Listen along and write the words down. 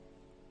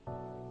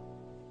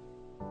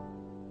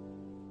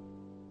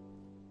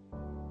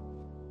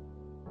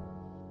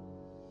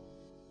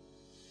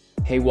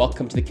Hey,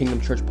 welcome to the Kingdom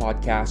Church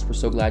podcast. We're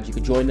so glad you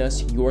could join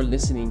us. You're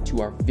listening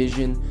to our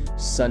Vision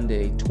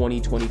Sunday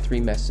 2023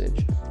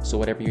 message. So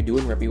whatever you're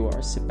doing, wherever you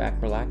are, sit back,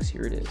 relax.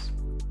 Here it is.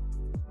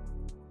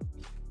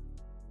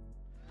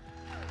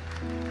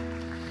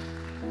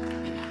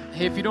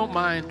 Hey, if you don't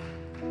mind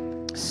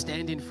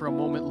standing for a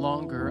moment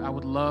longer, I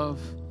would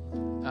love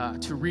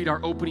to read our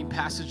opening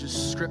passage of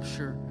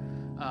Scripture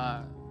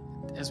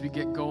as we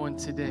get going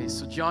today.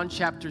 So John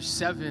chapter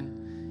 7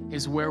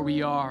 is where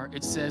we are.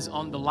 It says,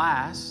 on the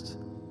last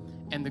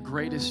and the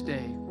greatest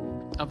day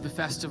of the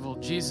festival,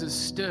 Jesus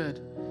stood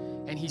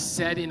and he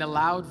said in a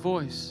loud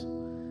voice,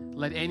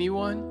 "Let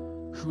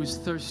anyone who is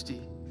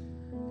thirsty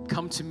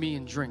come to me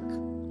and drink.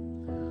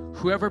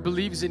 Whoever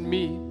believes in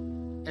me,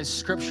 as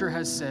Scripture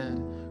has said,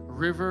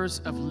 rivers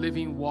of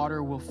living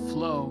water will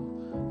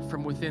flow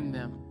from within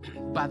them."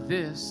 By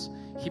this,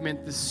 he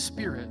meant the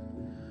Spirit,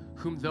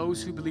 whom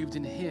those who believed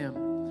in him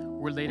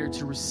were later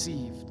to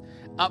receive.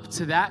 Up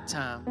to that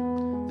time,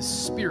 the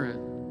Spirit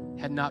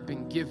had not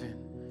been given,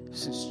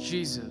 since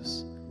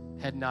Jesus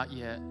had not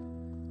yet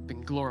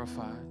been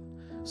glorified.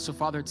 So,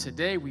 Father,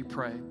 today we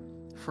pray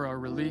for a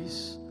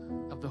release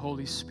of the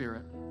Holy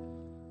Spirit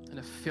and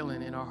a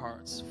filling in our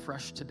hearts,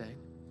 fresh today.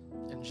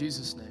 In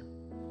Jesus' name,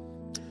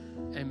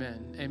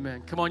 amen.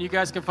 Amen. Come on, you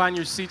guys can find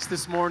your seats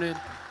this morning.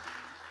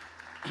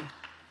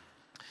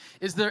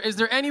 Is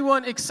there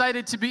anyone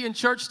excited to be in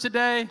church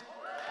today?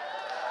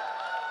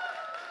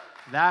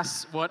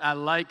 That's what I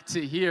like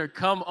to hear.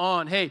 Come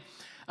on. Hey,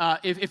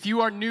 if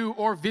you are new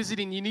or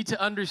visiting, you need to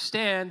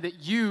understand that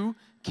you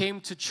came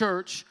to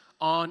church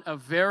on a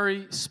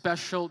very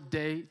special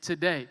day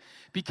today,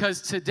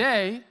 because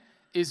today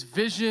is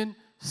Vision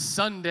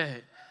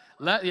Sunday.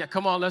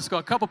 Come on, let's go.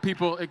 A couple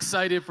people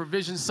excited for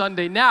Vision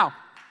Sunday. Now,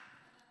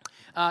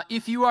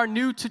 if you are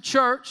new to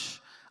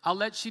church, I'll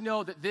let you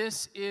know that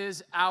this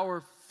is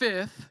our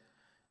fifth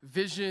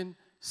Vision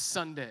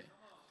Sunday.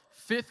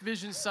 Fifth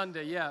Vision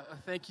Sunday. Yeah,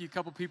 thank you. A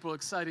couple people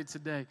excited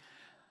today.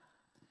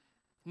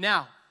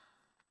 Now,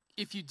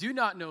 if you do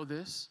not know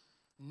this,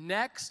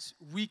 next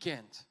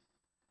weekend,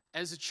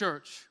 as a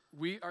church,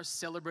 we are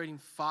celebrating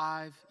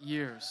 5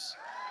 years.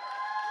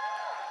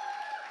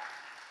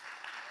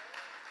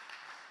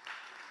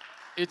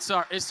 It's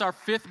our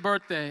fifth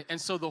birthday,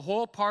 and so the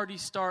whole party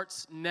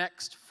starts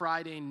next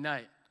Friday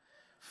night.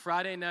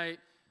 Friday night,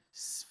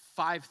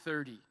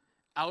 5:30,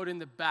 out in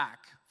the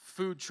back,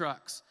 food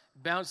trucks,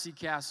 bouncy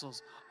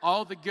castles,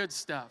 all the good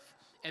stuff.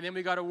 And then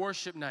we got a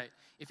worship night.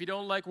 If you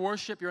don't like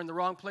worship, you're in the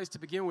wrong place to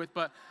begin with,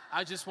 but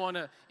I just want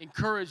to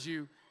encourage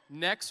you,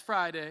 next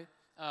Friday,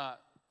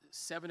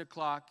 7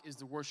 o'clock is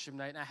the worship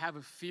night, and I have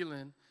a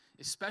feeling,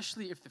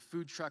 especially if the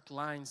food truck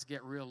lines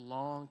get real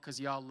long, because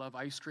y'all love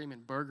ice cream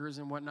and burgers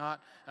and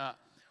whatnot,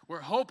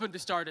 we're hoping to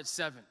start at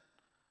 7.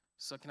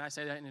 So can I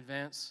say that in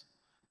advance?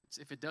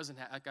 If it doesn't,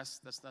 I guess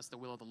that's the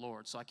will of the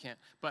Lord, so I can't.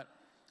 But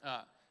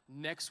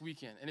next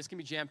weekend, and it's going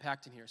to be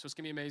jam-packed in here, so it's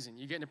going to be amazing.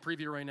 You're getting a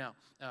preview right now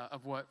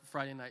of what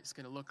Friday night's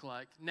going to look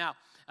like. Now,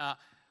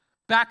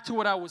 back to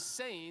what I was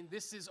saying,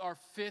 this is our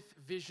fifth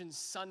Vision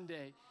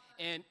Sunday,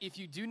 and if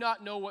you do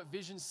not know what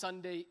Vision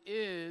Sunday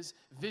is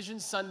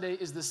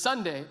the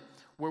Sunday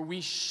where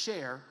we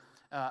share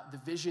the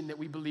vision that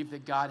we believe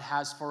that God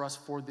has for us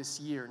for this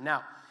year.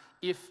 Now,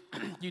 if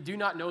you do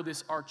not know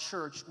this, our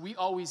church, we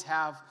always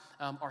have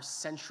our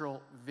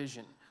central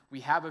vision. We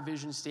have a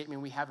vision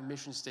statement. We have a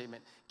mission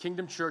statement.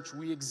 Kingdom Church,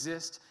 we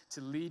exist to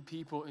lead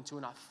people into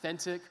an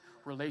authentic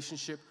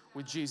relationship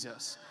with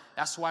Jesus.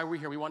 That's why we're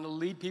here. We want to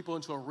lead people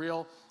into a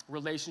real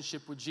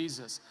relationship with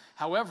Jesus.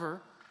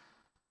 However,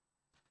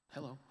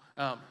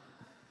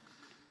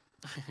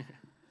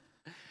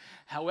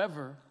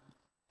 however,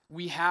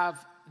 we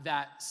have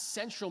that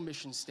central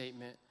mission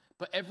statement,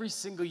 but every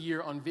single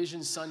year on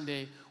Vision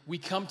Sunday, we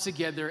come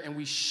together and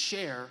we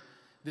share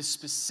the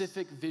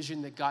specific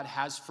vision that God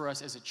has for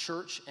us as a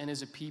church and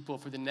as a people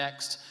for the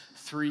next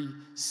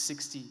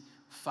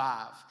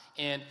 365.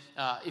 And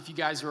if you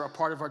guys are a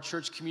part of our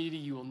church community,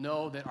 you will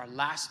know that our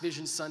last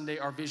Vision Sunday,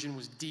 our vision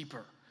was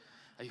deeper.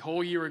 A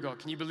whole year ago.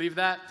 Can you believe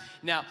that?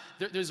 Now,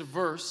 there's a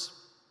verse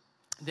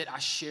that I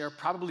share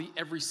probably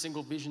every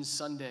single Vision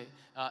Sunday,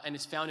 and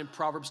it's found in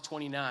Proverbs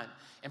 29.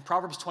 And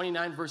Proverbs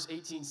 29, verse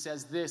 18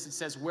 says this. It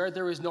says, "Where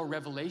there is no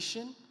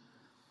revelation,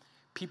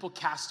 people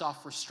cast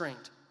off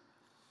restraint.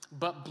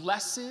 But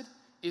blessed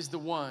is the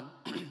one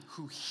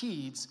who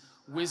heeds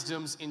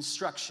wisdom's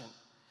instruction."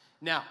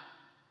 Now,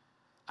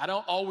 I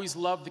don't always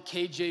love the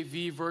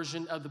KJV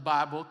version of the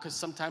Bible because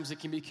sometimes it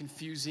can be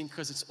confusing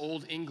because it's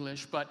Old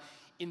English. But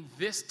in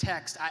this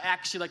text, I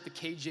actually like the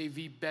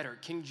KJV better.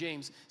 King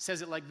James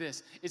says it like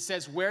this. It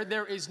says, "Where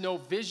there is no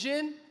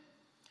vision,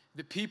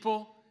 the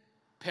people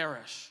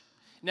perish."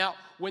 Now,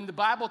 when the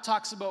Bible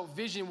talks about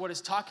vision, what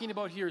it's talking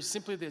about here is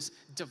simply this: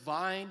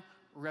 divine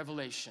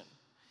revelation.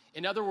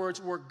 In other words,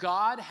 where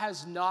God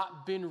has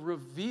not been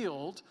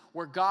revealed,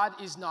 where God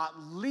is not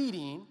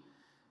leading,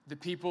 the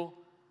people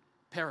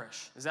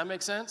perish. Does that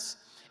make sense?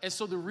 And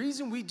so the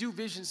reason we do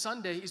Vision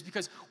Sunday is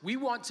because we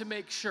want to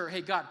make sure,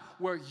 hey, God,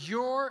 where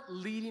you're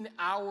leading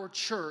our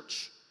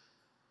church,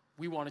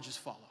 we want to just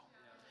follow.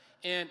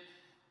 And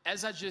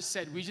as I just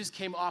said, we just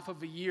came off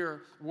of a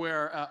year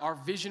where our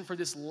vision for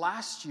this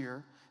last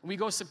year, and we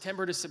go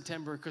September to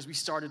September because we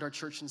started our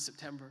church in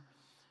September.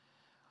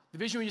 The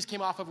vision we just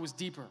came off of was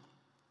deeper.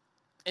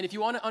 And if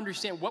you want to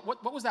understand what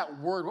was that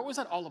word, what was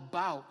that all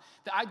about?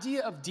 The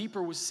idea of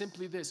deeper was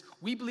simply this.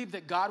 We believe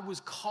that God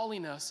was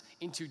calling us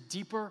into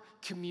deeper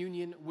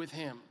communion with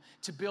him,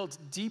 to build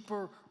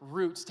deeper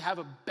roots, to have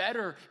a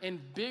better and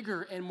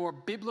bigger and more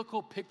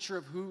biblical picture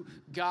of who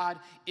God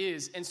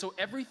is. And so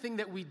everything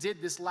that we did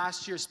this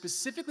last year,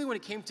 specifically when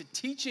it came to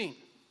teaching,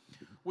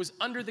 was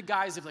under the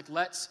guise of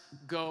let's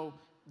go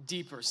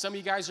deeper. Some of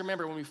you guys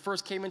remember when we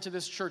first came into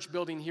this church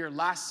building here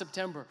last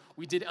September,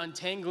 we did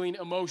untangling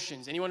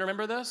emotions. Anyone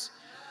remember this?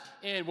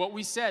 And what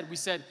we said,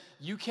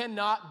 you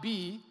cannot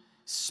be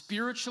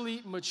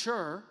spiritually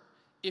mature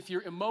if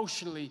you're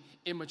emotionally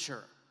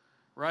immature,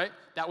 right?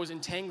 That was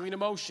entangling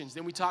emotions.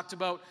 Then we talked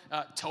about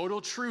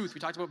total truth.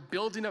 We talked about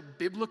building a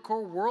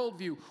biblical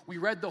worldview. We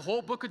read the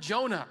whole book of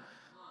Jonah.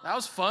 That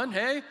was fun,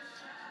 hey?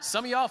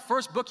 Some of y'all,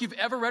 first book you've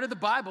ever read of the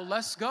Bible,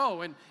 let's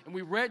go. And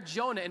we read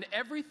Jonah, and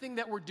everything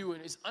that we're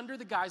doing is under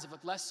the guise of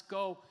let's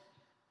go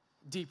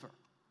deeper.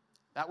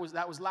 That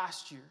was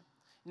last year.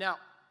 Now,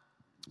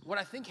 what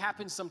I think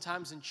happens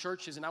sometimes in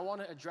churches, and I want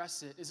to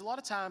address it, is a lot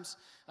of times,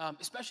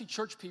 especially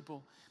church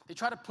people, they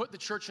try to put the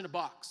church in a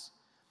box.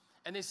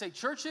 And they say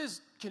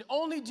churches can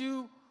only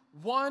do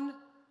one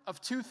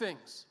of two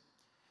things.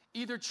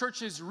 Either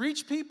churches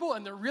reach people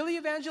and they're really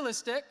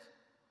evangelistic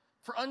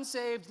for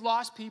unsaved,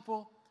 lost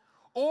people,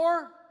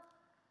 or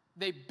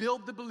they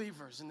build the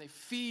believers and they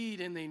feed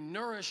and they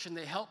nourish and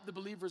they help the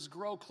believers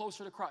grow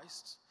closer to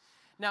Christ.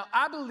 Now,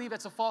 I believe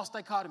that's a false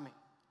dichotomy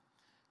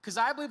because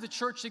I believe the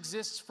church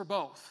exists for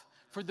both.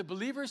 For the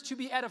believers to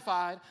be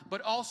edified,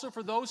 but also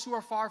for those who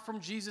are far from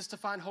Jesus to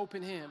find hope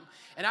in him.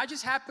 And I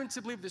just happen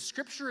to believe the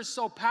scripture is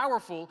so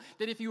powerful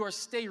that if you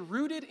stay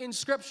rooted in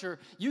scripture,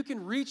 you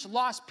can reach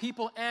lost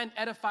people and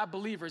edify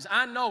believers.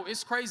 I know,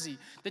 it's crazy.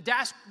 The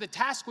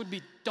task would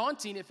be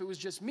daunting if it was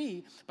just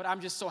me, but I'm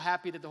just so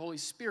happy that the Holy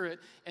Spirit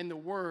and the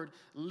Word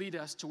lead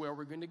us to where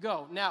we're going to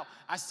go. Now,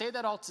 I say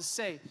that all to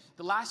say,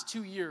 the last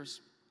 2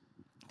 years,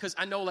 because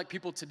I know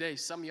people today,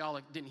 some of y'all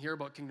didn't hear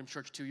about Kingdom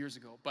Church 2 years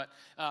ago, but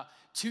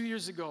 2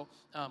 years ago,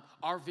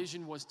 our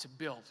vision was to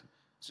build.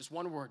 It's just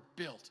one word,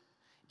 build.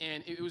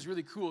 And it was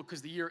really cool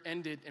because the year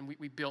ended and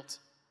we built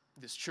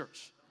this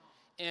church.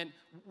 And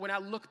when I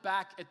look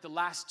back at the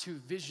last two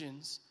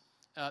visions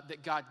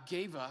that God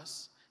gave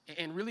us,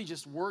 and really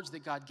just words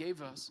that God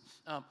gave us,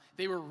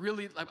 they were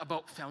really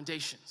about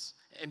foundations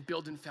and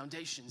building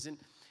foundations. And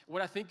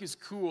what I think is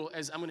cool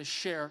is I'm going to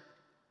share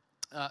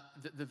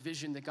the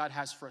vision that God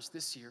has for us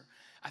this year.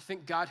 I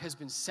think God has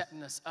been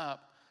setting us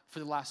up for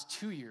the last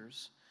 2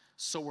 years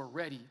so we're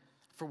ready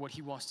for what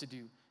he wants to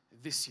do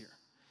this year.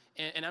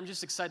 And I'm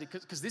just excited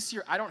because this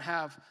year I don't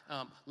have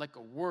a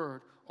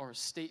word or a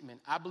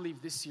statement. I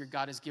believe this year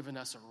God has given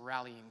us a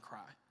rallying cry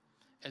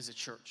as a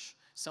church,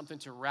 something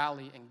to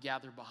rally and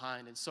gather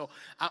behind. And so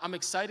I'm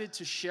excited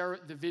to share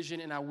the vision,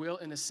 and I will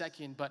in a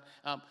second. But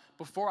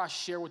before I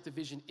share what the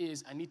vision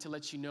is, I need to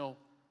let you know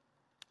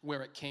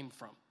where it came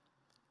from.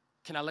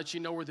 Can I let you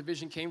know where the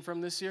vision came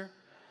from this year?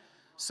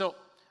 So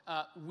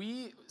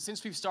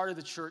since we've started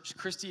the church,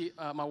 Christy,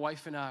 my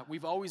wife, and I,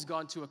 we've always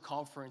gone to a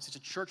conference. It's a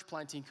church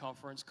planting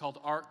conference called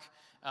ARC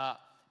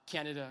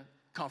Canada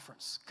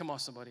Conference. Come on,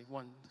 somebody.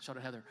 One, shout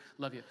out Heather.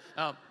 Love you.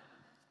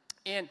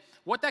 And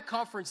what that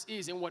conference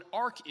is and what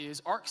ARC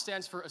is, ARC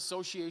stands for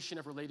Association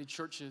of Related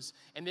Churches,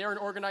 and they're an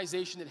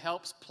organization that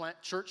helps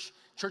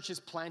churches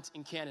plant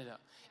in Canada.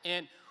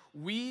 And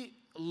we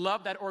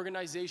love that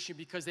organization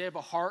because they have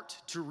a heart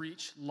to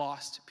reach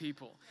lost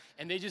people.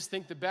 And they just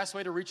think the best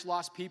way to reach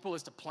lost people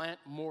is to plant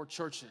more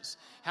churches.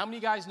 How many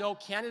of you guys know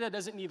Canada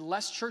doesn't need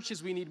less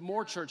churches, we need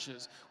more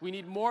churches. We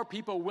need more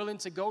people willing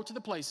to go to the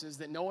places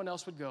that no one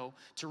else would go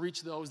to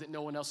reach those that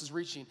no one else is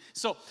reaching.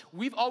 So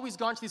we've always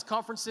gone to these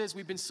conferences.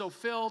 We've been so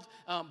filled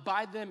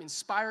by them,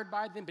 inspired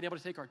by them, been able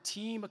to take our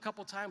team a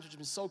couple times, which has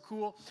been so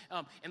cool.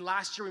 And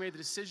last year we made the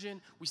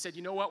decision. We said,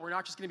 you know what? We're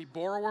not just going to be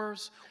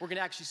borrowers. We're going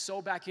to actually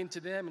sow back into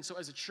them. And so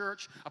as a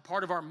church, a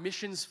part of our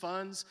missions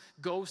funds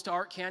goes to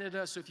ARC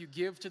Canada. So if you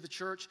give to the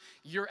church,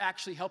 you're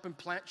actually helping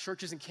plant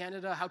churches in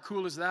Canada. How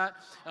cool is that?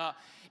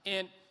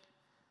 And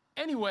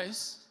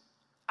anyways,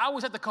 I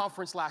was at the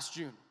conference last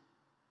June.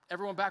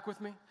 Everyone back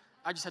with me?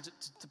 I just had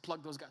to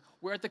plug those guys.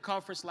 We're at the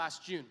conference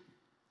last June.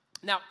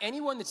 Now,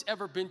 anyone that's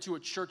ever been to a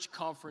church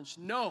conference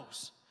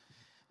knows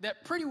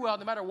that pretty well,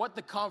 no matter what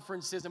the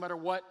conference is, no matter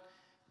what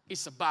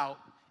it's about,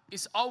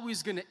 it's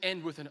always going to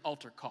end with an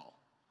altar call.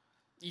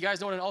 You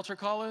guys know what an altar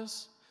call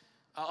is?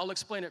 I'll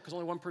explain it because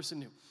only one person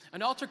knew.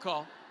 An altar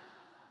call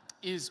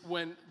is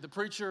when the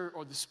preacher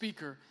or the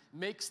speaker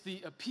makes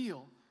the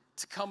appeal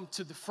to come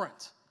to the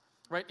front,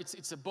 right?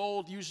 It's a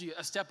bold, usually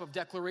a step of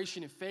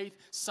declaration of faith.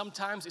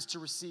 Sometimes it's to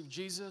receive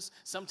Jesus.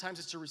 Sometimes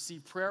it's to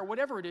receive prayer,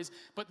 whatever it is.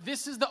 But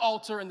this is the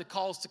altar and the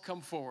calls to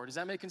come forward. Is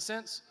that making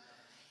sense?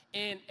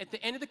 And at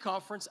the end of the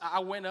conference, I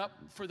went up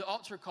for the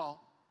altar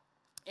call.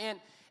 And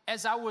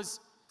as I was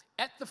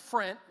at the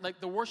front,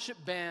 like the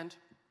worship band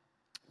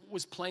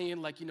was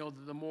playing like,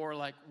 the more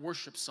like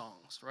worship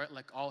songs, right?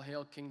 Like All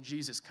Hail King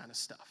Jesus kind of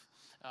stuff,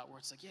 where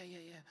it's like, yeah.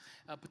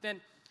 But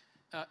then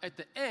at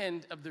the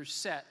end of their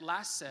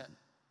last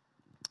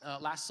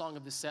song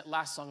of the set,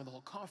 last song of the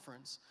whole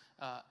conference,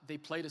 they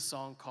played a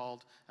song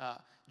called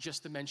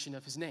Just the Mention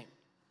of His Name.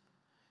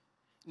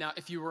 Now,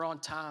 if you were on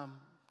time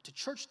to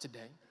church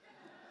today,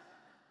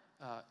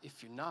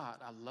 if you're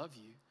not, I love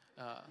you,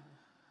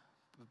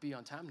 but be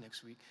on time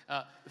next week.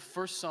 The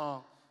first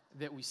song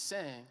that we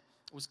sang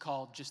was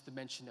called Just the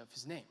Mention of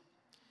His Name.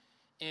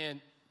 And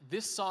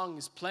this song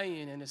is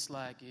playing, and it's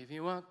like, if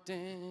you walk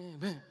in,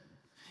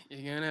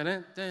 you're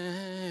gonna,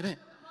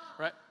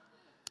 right?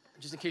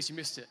 Just in case you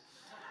missed it.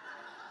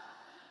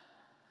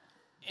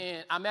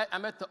 And I'm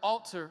at the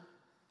altar,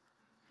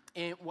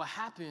 and what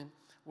happened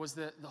was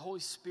that the Holy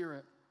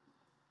Spirit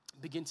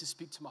began to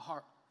speak to my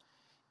heart.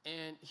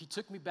 And he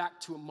took me back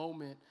to a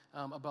moment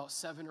about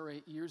 7 or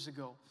 8 years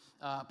ago.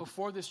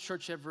 Before this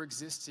church ever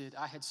existed,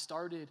 I had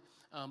started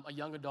a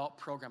young adult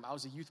program. I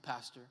was a youth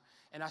pastor,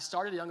 and I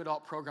started a young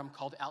adult program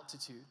called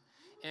Altitude.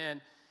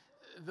 And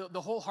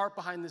the whole heart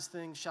behind this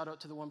thing, shout out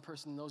to the one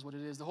person who knows what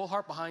it is, the whole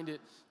heart behind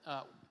it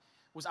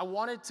was I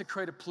wanted to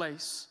create a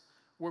place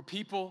where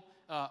people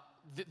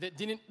that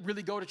didn't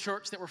really go to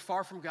church, that were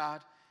far from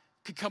God,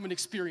 could come and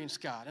experience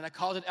God. And I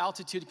called it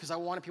Altitude because I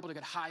wanted people to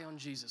get high on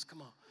Jesus.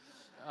 Come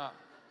on.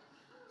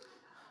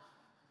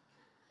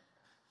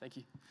 Thank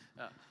you.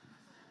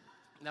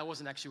 That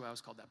wasn't actually why I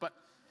was called that. But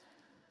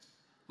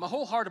my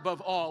whole heart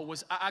above all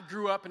was I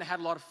grew up and I had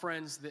a lot of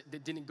friends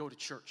that didn't go to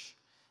church.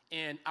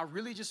 And I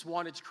really just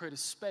wanted to create a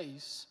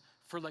space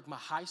for like my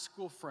high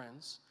school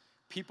friends,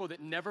 people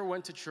that never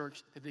went to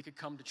church, that they could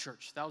come to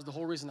church. That was the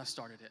whole reason I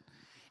started it.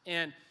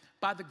 And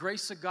by the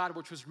grace of God,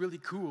 which was really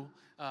cool,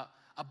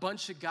 a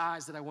bunch of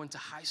guys that I went to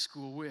high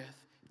school with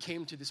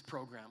came to this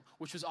program,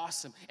 which was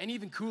awesome. And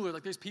even cooler,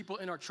 like there's people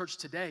in our church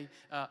today,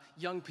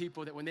 young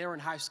people that when they were in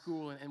high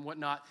school and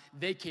whatnot,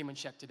 they came and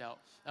checked it out,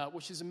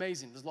 which is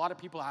amazing. There's a lot of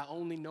people I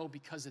only know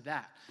because of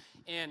that.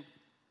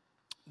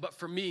 But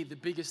for me, the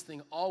biggest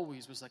thing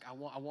always was like, I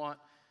want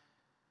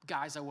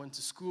guys I went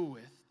to school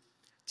with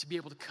to be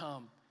able to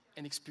come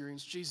and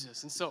experience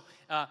Jesus. And so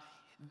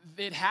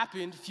it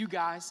happened, a few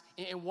guys,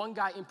 and one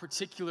guy in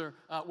particular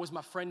was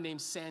my friend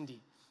named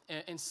Sandy.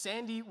 And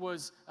Sandy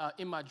was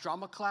in my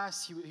drama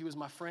class. He was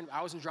my friend.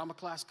 I was in drama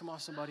class. Come on,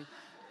 somebody.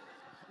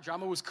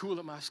 Drama was cool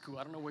at my school.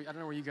 I don't know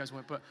where you guys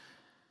went, but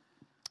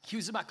he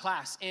was in my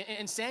class.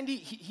 And Sandy,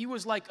 he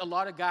was like a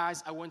lot of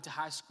guys I went to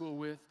high school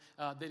with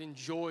that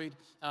enjoyed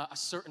a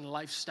certain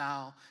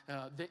lifestyle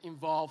that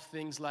involved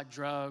things like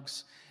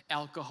drugs,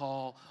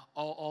 alcohol,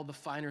 all the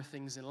finer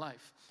things in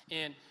life.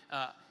 And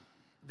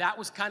that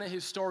was kind of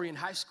his story in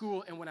high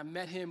school, and when I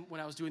met him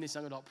when I was doing this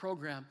young adult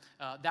program,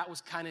 that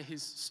was kind of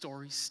his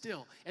story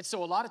still. And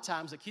so a lot of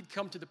times, like he'd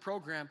come to the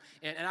program,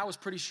 and I was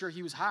pretty sure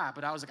he was high,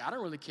 but I was like, I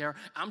don't really care.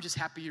 I'm just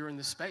happy you're in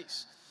this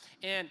space.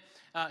 And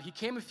he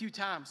came a few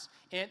times.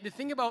 And the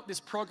thing about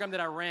this program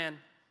that I ran,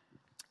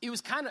 it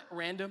was kind of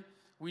random.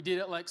 We did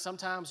it like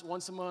sometimes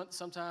once a month,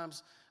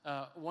 sometimes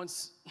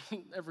once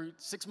every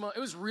 6 months.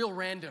 It was real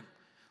random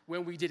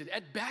when we did it.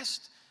 At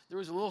best, there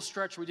was a little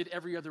stretch where we did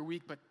every other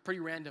week, but pretty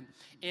random.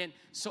 And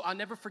so I'll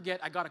never forget,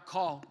 I got a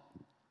call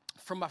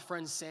from my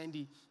friend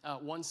Sandy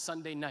one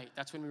Sunday night.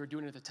 That's when we were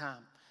doing it at the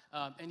time.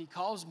 And he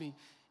calls me,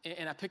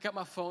 and I pick up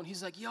my phone.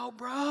 He's like, yo,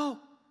 bro.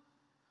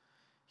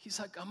 He's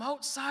like, I'm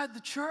outside the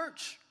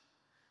church.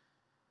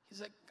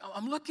 He's like,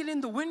 I'm looking in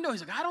the window.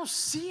 He's like, I don't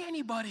see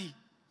anybody.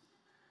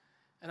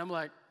 And I'm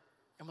like,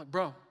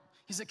 bro.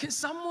 He's like, can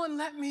someone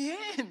let me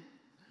in?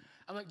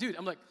 I'm like, dude,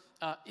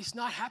 it's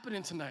not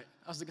happening tonight.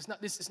 I was like,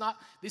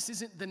 this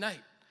isn't the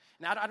night.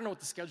 And I don't know what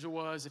the schedule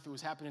was, if it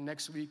was happening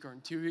next week or in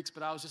 2 weeks,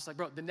 but I was just like,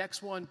 bro, the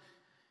next one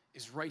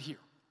is right here.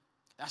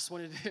 That's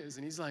when it is.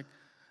 And he's like,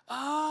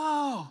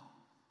 oh,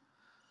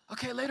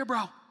 okay, later,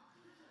 bro.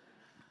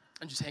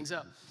 And just hangs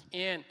up.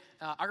 And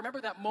I remember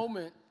that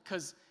moment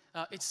because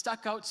it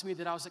stuck out to me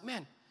that I was like,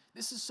 man,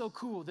 this is so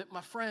cool that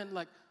my friend,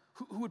 like,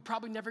 who would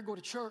probably never go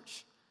to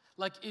church,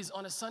 like, is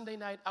on a Sunday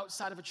night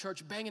outside of a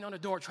church banging on a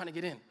door trying to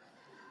get in.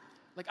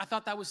 Like, I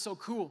thought that was so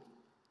cool.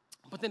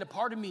 But then a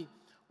part of me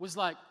was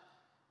like,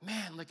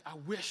 man, like, I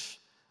wish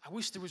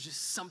there was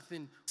just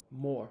something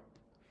more.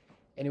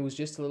 And it was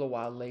just a little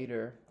while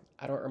later.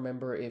 I don't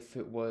remember if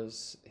it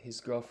was his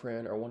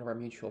girlfriend or one of our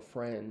mutual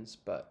friends,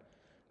 but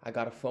I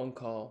got a phone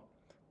call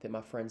that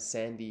my friend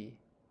Sandy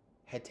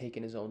had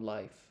taken his own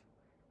life.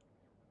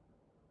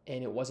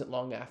 And it wasn't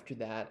long after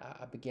that,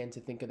 I began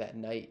to think of that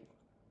night.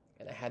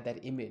 And I had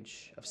that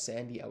image of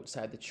Sandy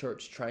outside the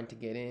church trying to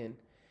get in.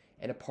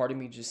 And a part of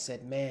me just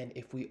said, man,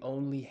 if we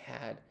only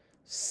had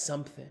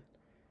something,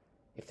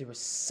 if there was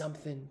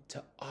something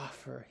to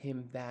offer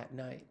him that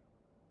night.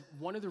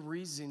 One of the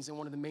reasons and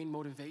one of the main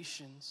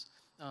motivations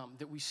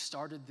that we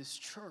started this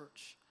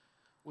church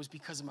was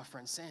because of my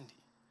friend Sandy.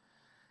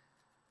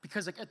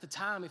 Because like at the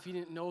time, if you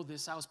didn't know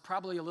this, I was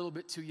probably a little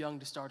bit too young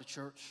to start a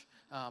church.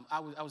 I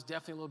was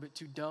definitely a little bit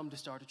too dumb to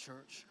start a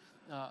church.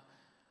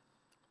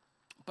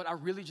 But I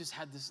really just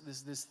had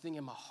this thing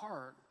in my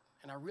heart.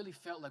 And I really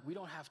felt like we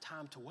don't have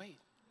time to wait,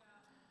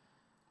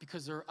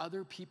 because there are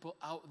other people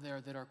out there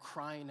that are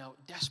crying out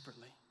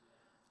desperately,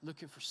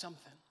 looking for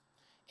something.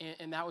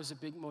 And that was a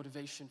big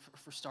motivation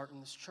for starting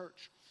this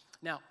church.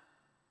 Now,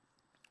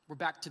 we're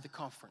back to the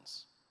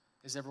conference.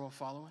 Is everyone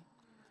following?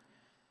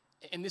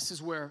 And this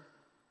is where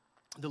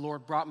the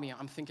Lord brought me.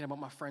 I'm thinking about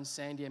my friend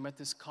Sandy. I'm at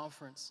this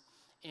conference,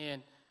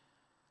 and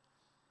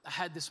I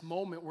had this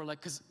moment where,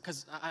 like,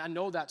 because I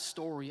know that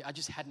story, I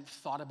just hadn't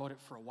thought about it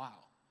for a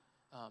while.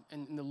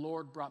 And the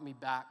Lord brought me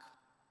back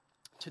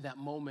to that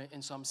moment.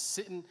 And so I'm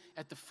sitting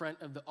at the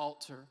front of the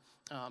altar,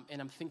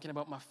 and I'm thinking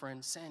about my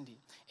friend Sandy.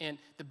 And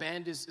the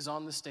band is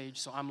on the stage,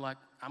 so I'm like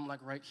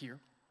right here.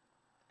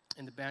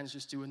 And the band's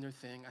just doing their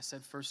thing. I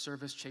said first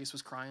service, Chase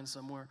was crying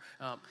somewhere.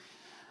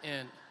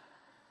 And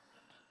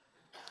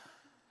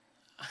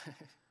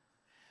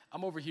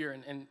I'm over here,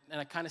 and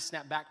I kind of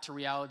snapped back to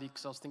reality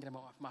because I was thinking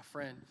about my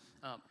friend.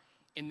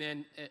 And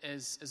then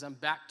as I'm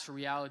back to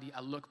reality,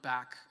 I look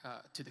back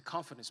to the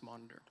confidence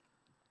monitor.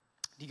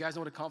 Do you guys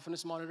know what a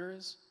confidence monitor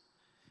is?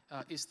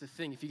 It's the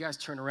thing. If you guys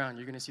turn around,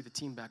 you're going to see the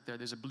team back there.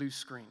 There's a blue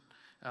screen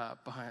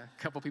behind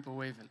a couple people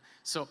waving.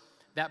 So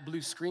that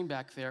blue screen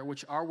back there,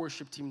 which our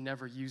worship team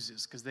never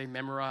uses because they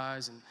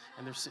memorize and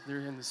they're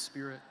in the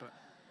spirit.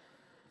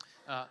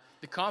 But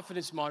the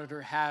confidence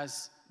monitor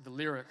has the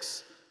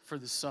lyrics for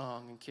the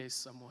song in case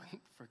someone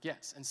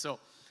forgets. And so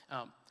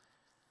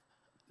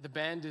the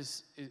band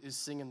is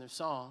singing their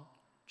song,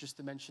 just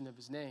the mention of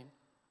his name.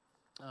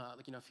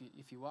 Like, you know,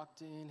 if you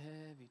walked in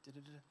heavy,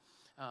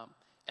 da-da-da.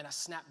 And I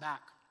snap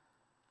back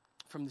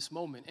from this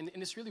moment. And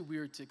it's really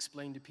weird to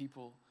explain to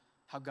people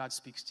how God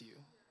speaks to you,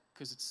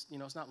 because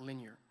it's not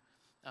linear.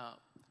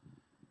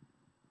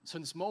 So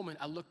in this moment,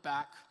 I look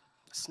back,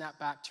 snap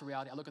back to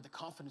reality. I look at the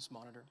confidence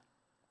monitor.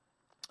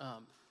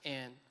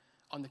 And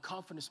on the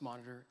confidence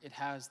monitor, it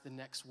has the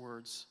next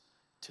words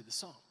to the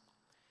song.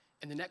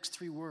 And the next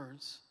 3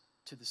 words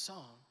to the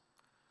song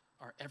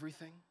are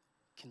everything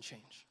can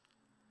change.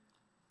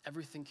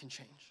 Everything can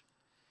change.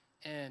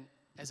 And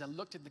as I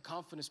looked at the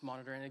confidence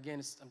monitor, and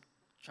again, I'm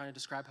trying to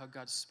describe how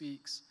God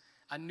speaks,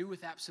 I knew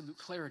with absolute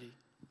clarity,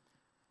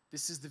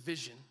 this is the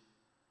vision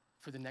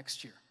for the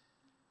next year.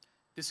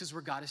 This is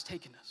where God has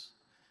taken us.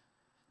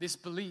 This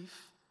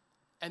belief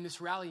and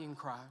this rallying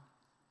cry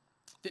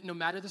that no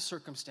matter the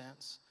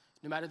circumstance,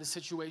 no matter the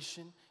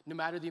situation, no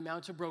matter the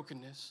amount of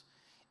brokenness,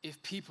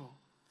 if people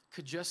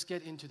could just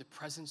get into the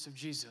presence of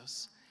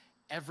Jesus,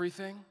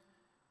 everything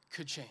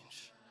could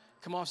change.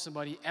 Come on,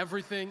 somebody.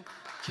 Everything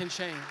can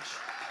change.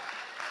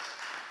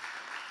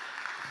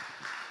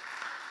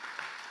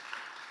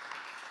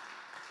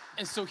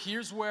 And so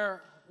here's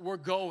where we're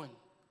going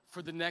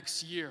for the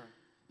next year.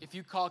 If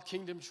you call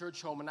Kingdom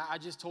Church home, and I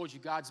just told you,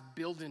 God's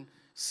building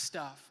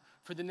stuff.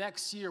 For the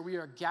next year, we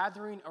are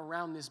gathering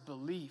around this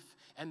belief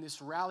and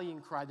this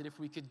rallying cry that if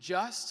we could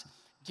just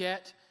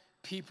get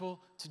people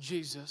to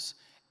Jesus,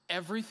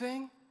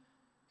 everything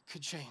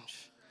could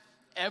change.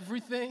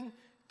 Everything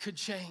could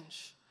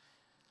change.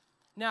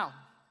 Now,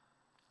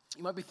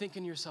 you might be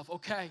thinking to yourself,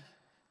 okay,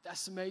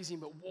 that's amazing,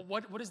 but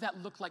what does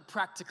that look like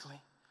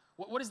practically?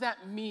 What does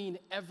that mean,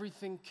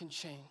 everything can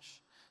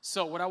change?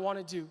 So what I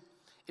want to do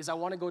is I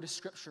want to go to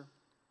Scripture,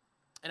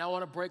 and I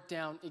want to break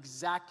down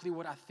exactly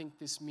what I think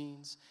this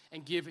means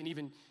and give an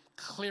even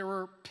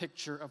clearer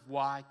picture of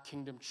why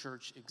Kingdom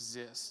Church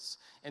exists.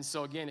 And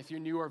so again, if you're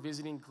new or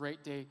visiting,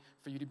 great day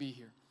for you to be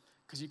here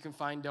because you can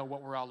find out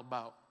what we're all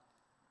about.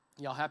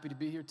 Y'all happy to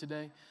be here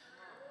today?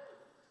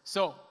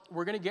 So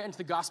we're going to get into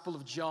the Gospel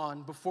of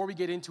John. Before we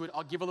get into it,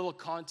 I'll give a little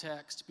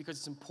context because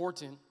it's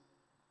important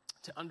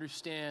to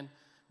understand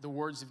the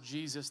words of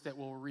Jesus that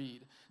we'll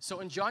read. So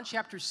in John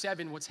chapter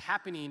 7, what's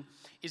happening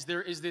is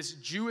there is this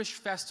Jewish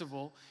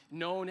festival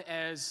known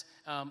as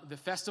the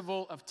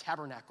Festival of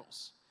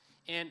Tabernacles.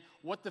 And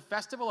what the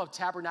Festival of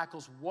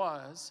Tabernacles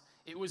was,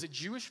 it was a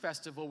Jewish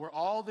festival where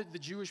all the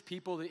Jewish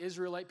people, the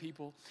Israelite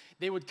people,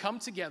 they would come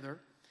together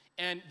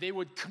and they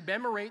would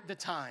commemorate the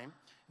time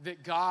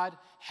that God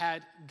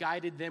had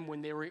guided them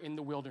when they were in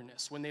the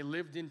wilderness. When they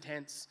lived in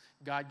tents,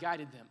 God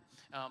guided them.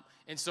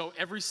 And so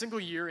every single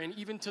year, and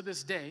even to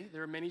this day,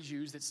 there are many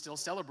Jews that still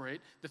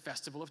celebrate the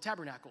Festival of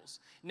Tabernacles.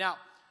 Now,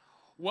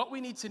 what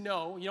we need to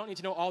know, you don't need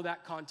to know all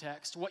that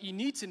context. What you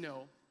need to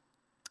know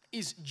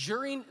is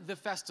during the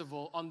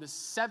festival, on the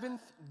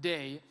 7th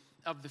day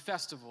of the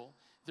festival,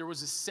 there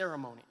was a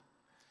ceremony.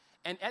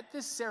 And at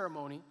this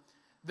ceremony,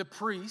 the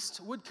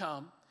priest would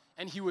come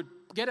and he would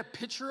get a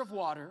pitcher of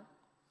water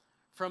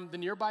from the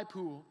nearby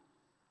pool,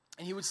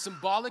 and he would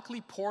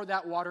symbolically pour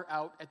that water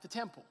out at the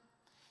temple.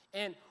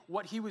 And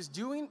what he was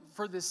doing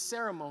for this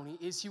ceremony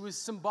is he was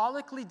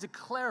symbolically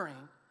declaring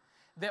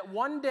that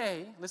one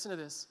day, listen to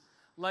this,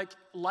 like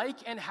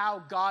and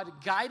how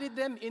God guided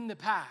them in the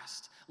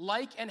past,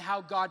 like and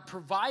how God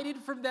provided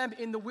for them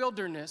in the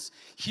wilderness,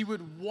 he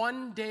would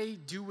one day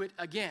do it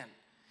again.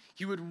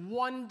 He would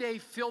one day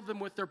fill them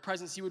with their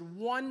presence. He would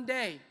one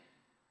day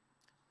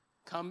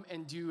come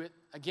and do it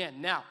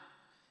again. Now,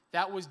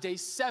 that was day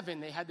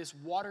 7. They had this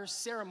water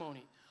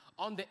ceremony.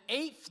 On the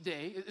 8th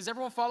day, is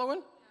everyone following?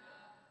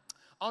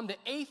 Yeah. On the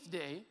 8th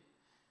day,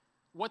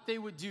 what they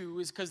would do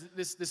is, because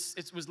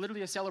it was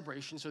literally a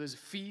celebration, so there's a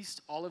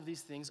feast, all of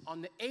these things.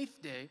 On the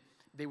 8th day,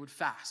 they would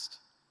fast.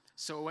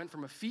 So it went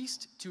from a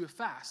feast to a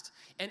fast.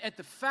 And at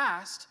the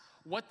fast,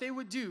 what they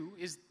would do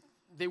is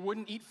they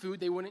wouldn't eat food,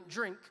 they wouldn't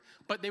drink,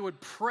 but they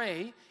would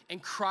pray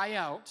and cry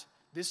out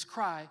this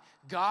cry,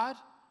 God,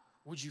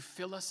 would you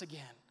fill us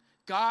again?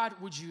 God,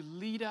 would you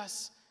lead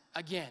us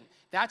again?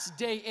 That's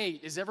day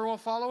 8. Is everyone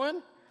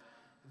following?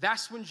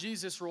 That's when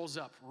Jesus rolls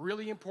up.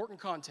 Really important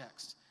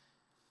context.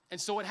 And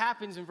so what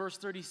happens in verse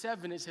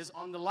 37, it says,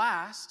 on the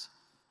last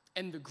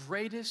and the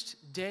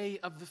greatest day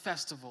of the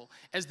festival,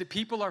 as the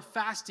people are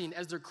fasting,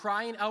 as they're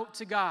crying out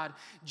to God,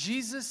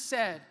 Jesus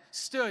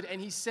stood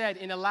and he said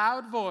in a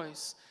loud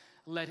voice,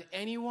 let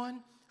anyone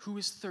who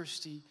is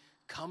thirsty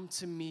come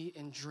to me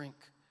and drink.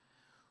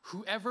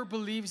 Whoever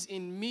believes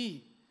in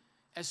me,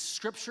 as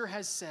Scripture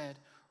has said,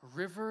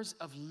 rivers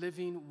of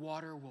living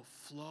water will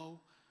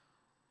flow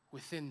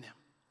within them.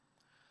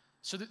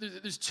 So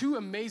there's 2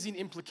 amazing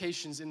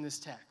implications in this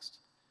text.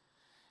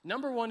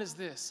 Number 1 is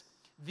this.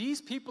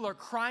 These people are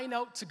crying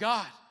out to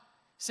God,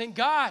 saying,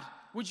 God,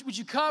 would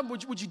you come?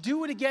 Would you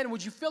do it again?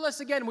 Would you fill us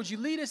again? Would you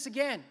lead us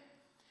again?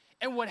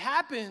 And what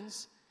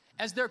happens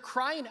as they're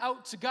crying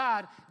out to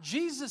God,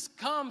 Jesus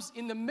comes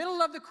in the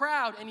middle of the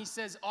crowd and he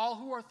says, all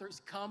who are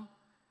thirsty, come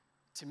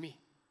to me.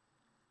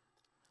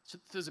 So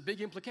there's a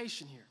big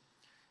implication here.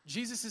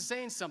 Jesus is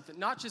saying something,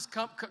 not just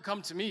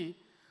come to me,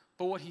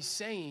 but what he's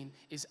saying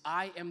is,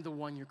 I am the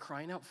one you're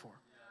crying out for.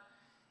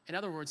 In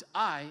other words,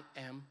 I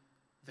am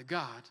the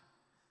God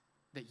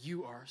that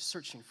you are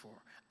searching for.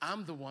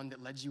 I'm the one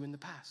that led you in the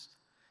past.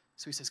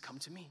 So he says, come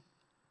to me.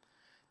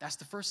 That's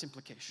the first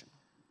implication,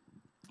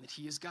 that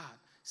he is God.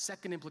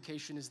 Second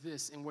implication is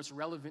this, and what's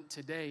relevant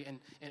today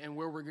and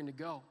where we're going to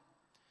go,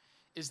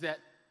 is that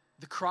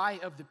the cry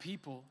of the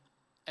people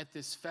at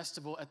this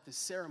festival, at this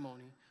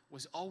ceremony,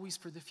 was always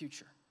for the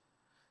future.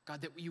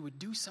 God, that you would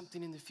do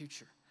something in the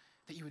future,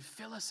 that you would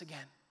fill us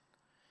again.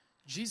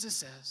 Jesus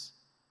says,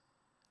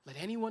 let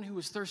anyone who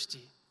is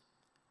thirsty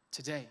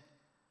today,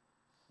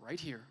 right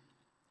here,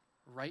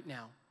 right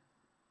now,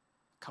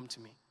 come to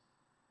me.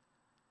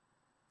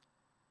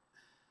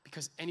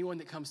 Because anyone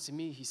that comes to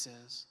me, he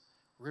says,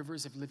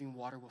 rivers of living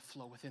water will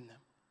flow within them.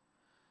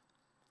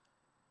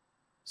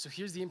 So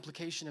here's the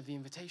implication of the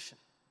invitation.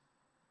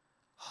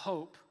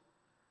 Hope,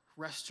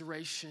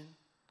 restoration,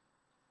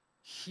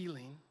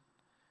 healing,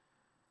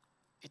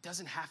 it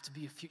doesn't have to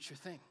be a future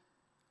thing.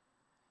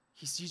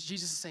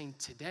 Jesus is saying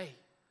today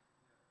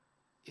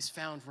is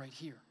found right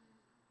here.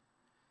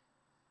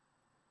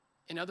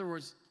 In other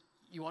words,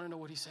 you want to know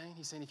what he's saying?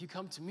 He's saying, if you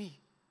come to me,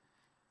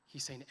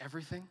 he's saying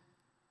everything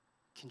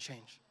can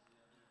change.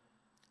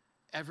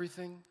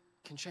 Everything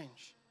can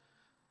change.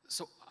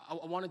 So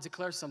I want to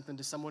declare something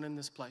to someone in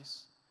this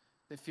place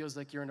that feels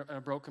like you're in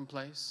a broken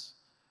place,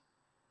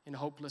 in a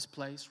hopeless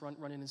place,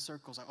 running in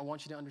circles. I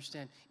want you to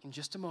understand, in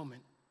just a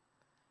moment,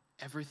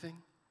 everything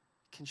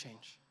can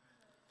change.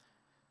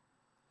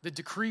 The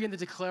decree and the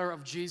declare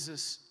of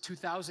Jesus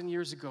 2,000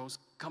 years ago,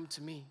 come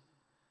to me,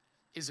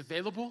 is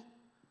available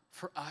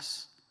for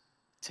us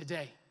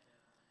today.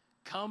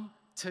 Come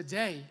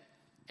today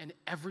and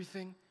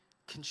everything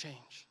can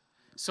change.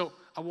 So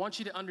I want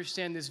you to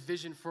understand this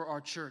vision for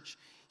our church.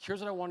 Here's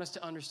what I want us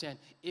to understand.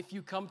 If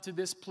you come to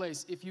this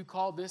place, if you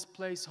call this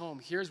place home,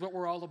 here's what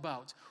we're all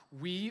about.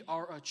 We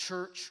are a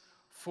church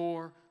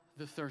for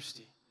the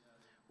thirsty.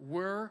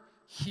 We're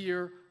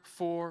here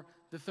for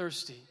the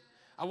thirsty.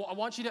 I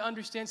want you to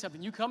understand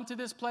something. You come to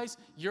this place,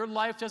 your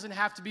life doesn't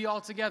have to be all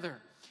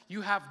together.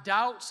 You have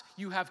doubts,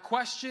 you have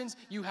questions,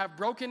 you have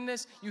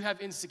brokenness, you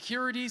have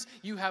insecurities,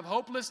 you have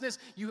hopelessness,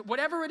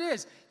 whatever it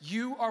is,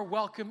 you are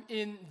welcome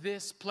in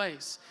this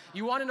place.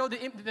 You want to know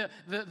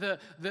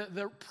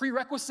the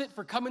prerequisite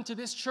for coming to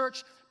this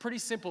church? Pretty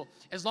simple.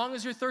 As long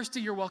as you're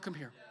thirsty, you're welcome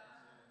here.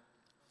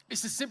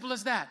 It's as simple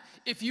as that.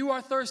 If you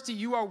are thirsty,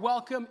 you are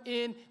welcome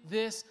in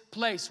this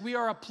place. We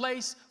are a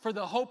place for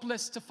the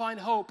hopeless to find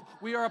hope.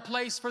 We are a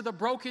place for the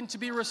broken to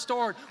be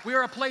restored. We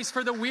are a place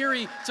for the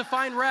weary to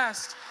find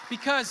rest.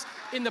 Because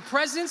in the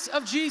presence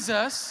of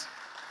Jesus,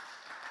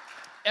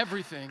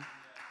 everything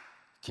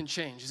can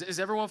change. Is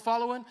everyone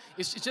following?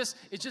 It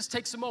just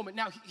takes a moment.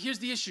 Now, here's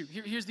the issue.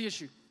 Here's the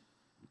issue.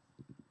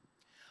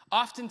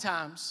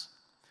 Oftentimes,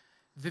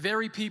 the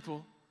very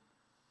people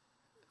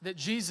that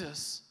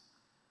Jesus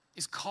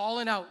is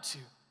calling out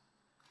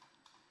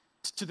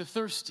to the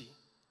thirsty,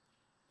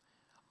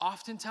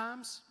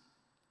 oftentimes,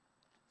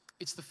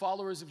 it's the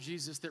followers of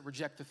Jesus that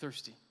reject the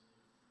thirsty.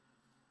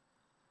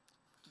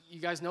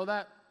 You guys know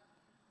that?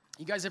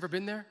 You guys ever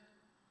been there?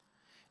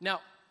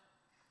 Now,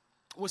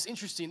 what's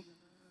interesting,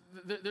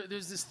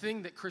 there's this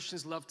thing that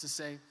Christians love to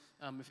say.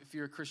 If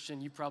you're a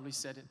Christian, you probably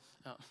said it.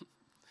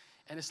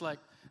 And it's like,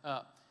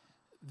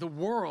 the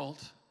world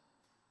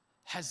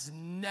has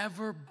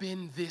never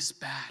been this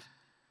bad.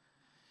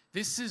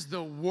 This is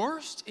the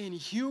worst in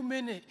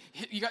human.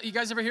 You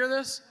guys ever hear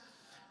this?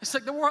 It's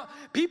like the world,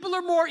 people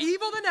are more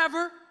evil than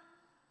ever.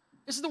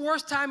 This is the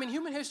worst time in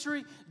human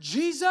history.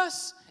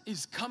 Jesus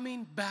is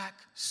coming back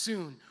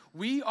soon.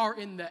 We are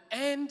in the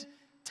end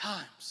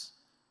times.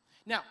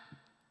 Now,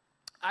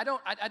 I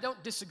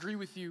don't disagree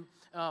with you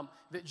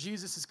that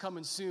Jesus is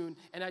coming soon,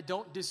 and I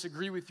don't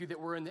disagree with you that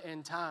we're in the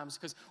end times,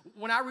 because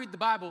when I read the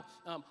Bible,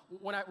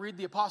 when I read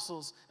the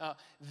apostles,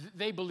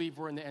 they believe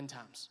we're in the end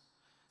times.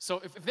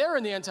 So if they're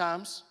in the end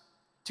times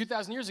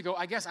 2,000 years ago,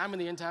 I guess I'm in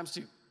the end times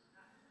too.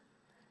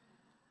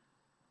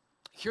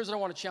 Here's what I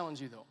want to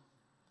challenge you, though.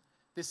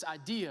 This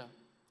idea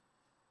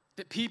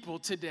that people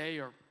today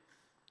are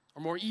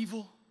more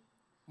evil,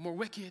 more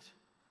wicked,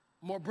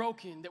 more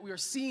broken, that we are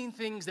seeing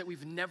things that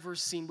we've never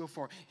seen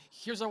before.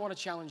 Here's what I want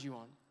to challenge you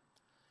on,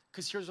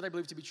 because here's what I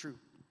believe to be true.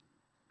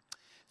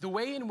 The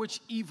way in which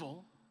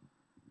evil,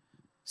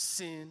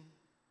 sin,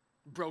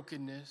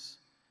 brokenness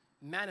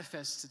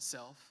manifests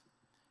itself,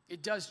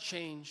 it does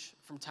change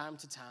from time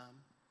to time,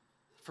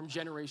 from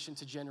generation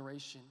to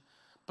generation.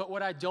 But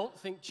what I don't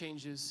think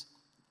changes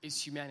is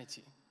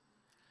humanity.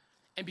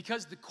 And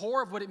because the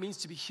core of what it means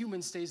to be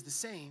human stays the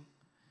same,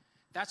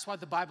 that's why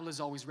the Bible is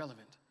always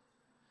relevant.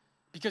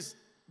 Because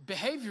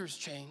behaviors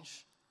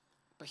change,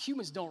 but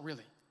humans don't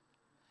really.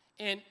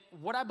 And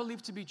what I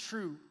believe to be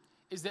true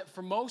is that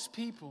for most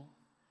people,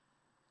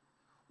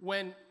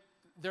 when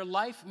their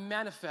life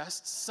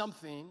manifests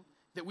something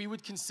that we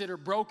would consider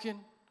broken,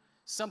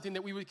 something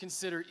that we would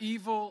consider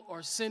evil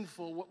or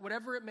sinful,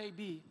 whatever it may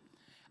be,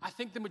 I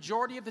think the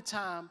majority of the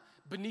time,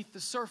 beneath the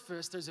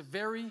surface, there's a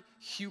very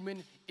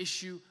human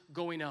issue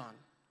going on.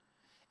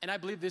 And I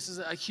believe this is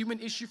a human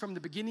issue from the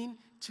beginning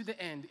to the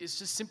end. It's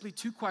just simply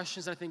two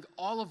questions that I think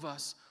all of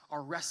us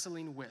are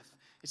wrestling with.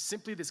 It's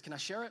simply this. Can I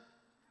share it?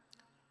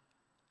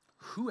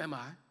 Who am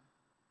I?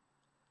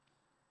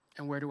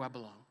 And where do I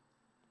belong?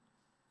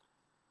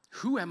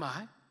 Who am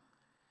I?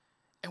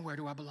 And where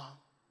do I belong?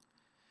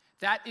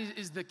 That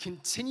is the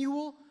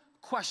continual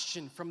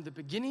question from the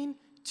beginning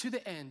to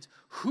the end.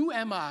 Who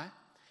am I?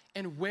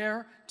 And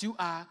where do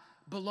I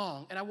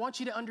belong? And I want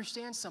you to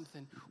understand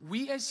something.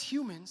 We as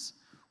humans,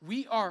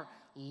 we are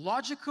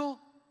logical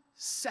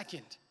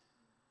second.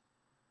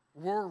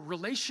 We're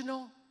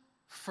relational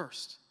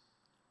first.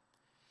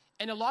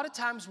 And a lot of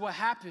times what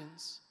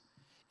happens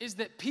is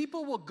that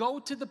people will go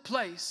to the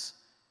place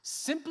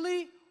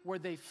simply where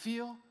they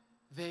feel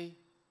they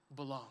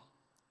belong.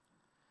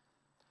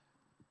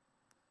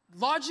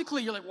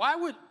 Logically, you're like, why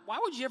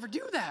would you ever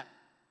do that?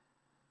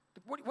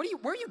 Where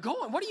are you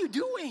going? What are you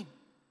doing?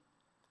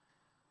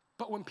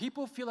 But when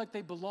people feel like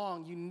they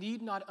belong, you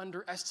need not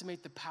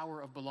underestimate the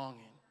power of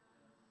belonging,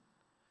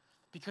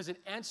 because it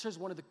answers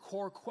one of the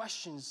core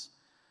questions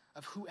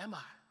of who am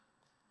I?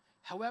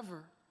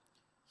 However,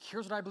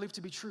 here's what I believe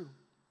to be true,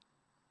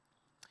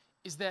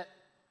 is that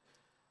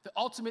the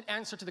ultimate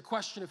answer to the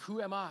question of who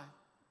am I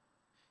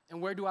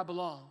and where do I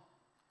belong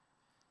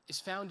is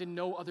found in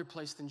no other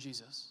place than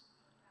Jesus.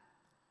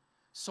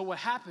 So what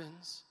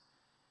happens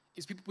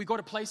is we go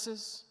to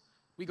places,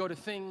 we go to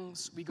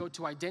things, we go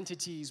to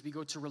identities, we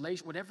go to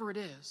relation, whatever it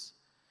is,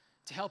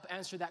 to help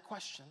answer that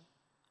question.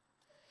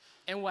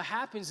 And what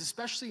happens,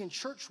 especially in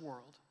church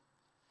world,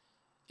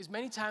 is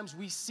many times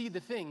we see the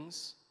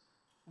things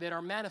that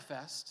are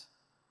manifest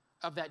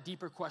of that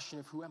deeper question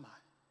of who am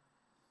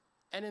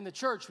I? And in the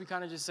church, we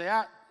kind of just say,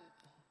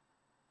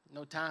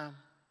 no time,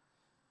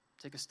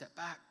 take a step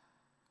back,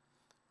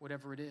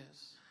 whatever it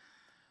is.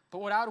 But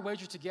what I would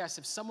wager to guess,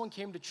 if someone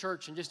came to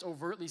church and just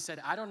overtly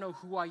said, I don't know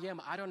who I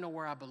am, I don't know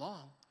where I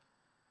belong,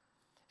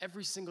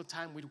 every single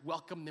time we'd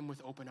welcome them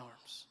with open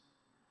arms.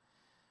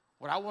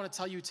 What I want to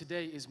tell you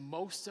today is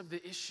most of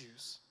the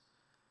issues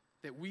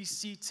that we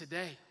see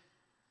today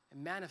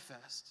and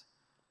manifest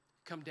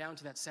come down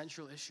to that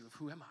central issue of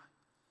who am I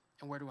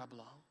and where do I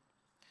belong?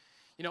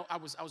 You know, I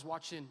was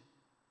watching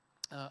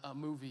a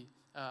movie.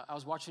 I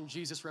was watching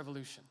Jesus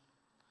Revolution.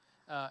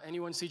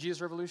 Anyone see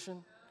Jesus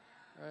Revolution?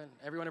 Right.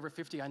 Everyone over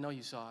 50, I know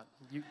you saw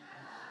it.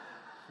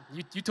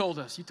 You told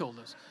us.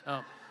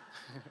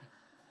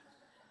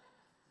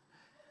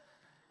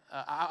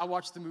 I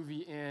watched the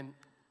movie, and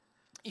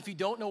if you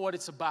don't know what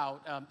it's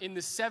about, in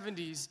the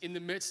 70s, in the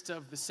midst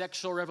of the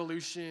sexual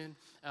revolution,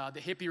 the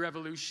hippie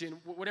revolution,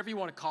 whatever you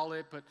want to call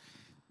it, but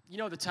you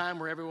know the time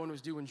where everyone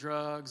was doing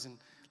drugs and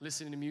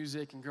listening to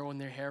music and growing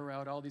their hair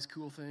out, all these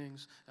cool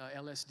things,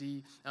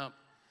 LSD.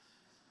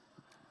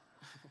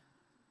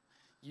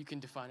 You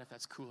can define if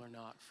that's cool or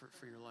not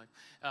for your life.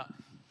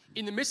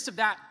 In the midst of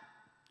that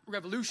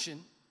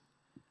revolution,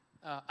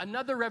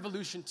 another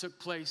revolution took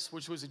place,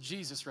 which was a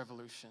Jesus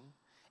revolution.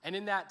 And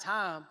in that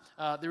time,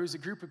 there was a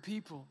group of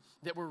people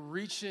that were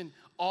reaching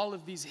all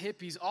of these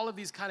hippies, all of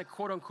these kind of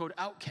quote-unquote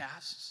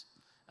outcasts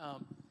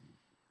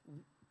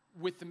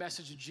with the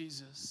message of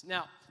Jesus.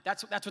 Now,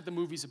 that's what the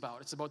movie's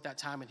about. It's about that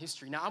time in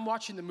history. Now, I'm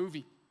watching the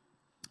movie,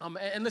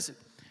 and listen,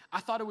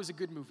 I thought it was a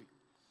good movie.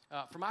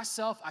 For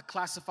myself, I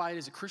classify it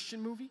as a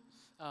Christian movie.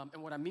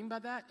 And what I mean by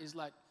that is,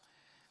 like,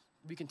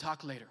 we can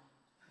talk later.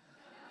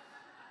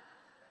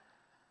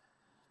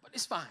 But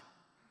it's fine.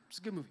 It's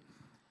a good movie.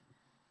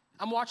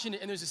 I'm watching it,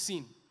 and there's a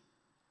scene.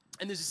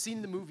 And there's a scene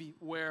in the movie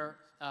where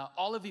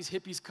all of these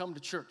hippies come to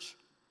church.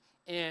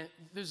 And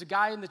there's a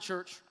guy in the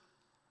church.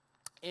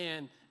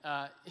 And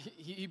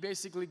he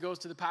basically goes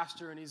to the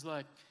pastor and he's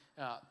like,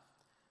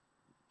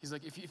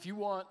 if you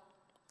want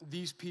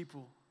these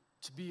people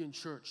to be in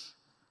church,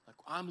 like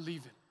I'm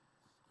leaving,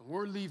 and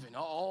we're leaving,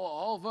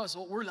 all of us,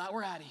 we're out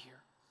of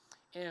here.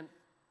 And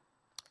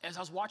as I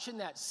was watching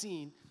that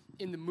scene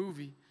in the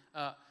movie,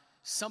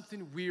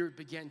 something weird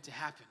began to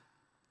happen.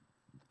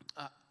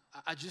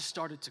 I just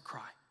started to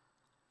cry,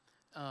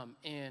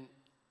 and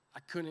I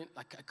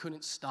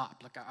couldn't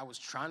stop. Like I was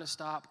trying to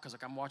stop because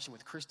like I'm watching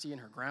with Christy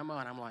and her grandma,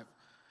 and I'm like,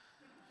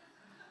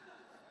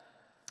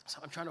 so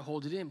I'm trying to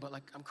hold it in, but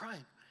like I'm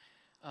crying.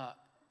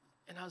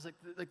 And I was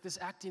like this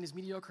acting is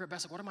mediocre at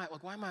best.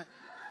 Like, why am I?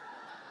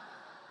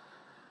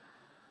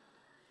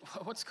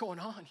 What's going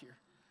on here?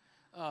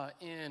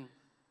 And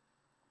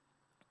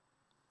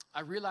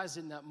I realized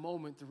in that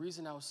moment the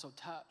reason I was so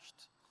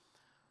touched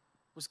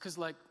was because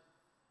like,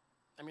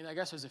 I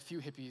guess there's a few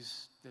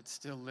hippies that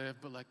still live,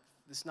 but like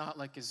it's not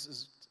like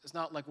it's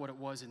not like what it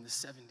was in the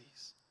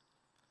 70s.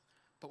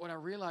 But what I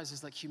realized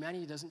is like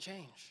humanity doesn't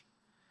change.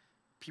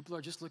 People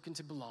are just looking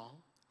to belong,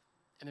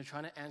 and they're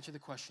trying to answer the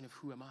question of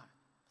who am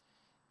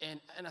I?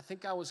 And I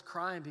think I was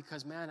crying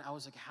because, man, I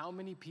was like, how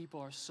many people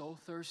are so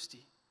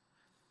thirsty,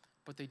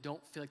 but they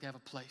don't feel like they have a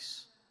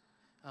place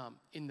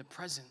in the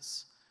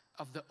presence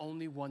of the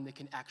only one that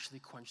can actually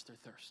quench their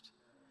thirst.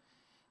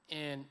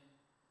 And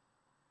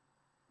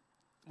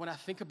when I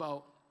think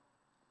about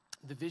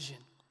the vision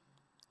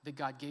that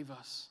God gave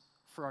us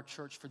for our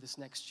church for this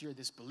next year,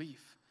 this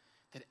belief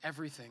that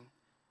everything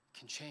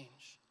can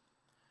change,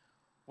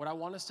 what I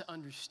want us to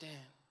understand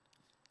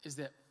is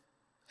that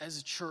as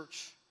a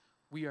church,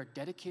 we are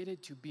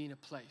dedicated to being a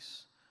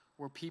place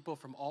where people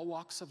from all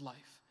walks of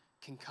life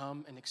can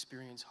come and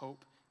experience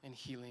hope and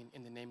healing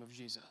in the name of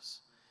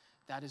Jesus.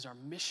 That is our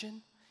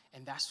mission,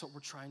 and that's what we're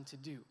trying to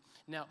do.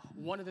 Now,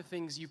 one of the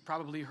things you've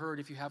probably heard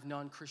if you have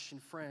non-Christian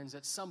friends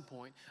at some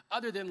point,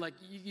 other than like,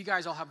 you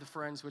guys all have the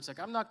friends who it's like,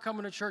 I'm not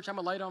coming to church, I'm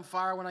a light on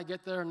fire when I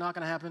get there, not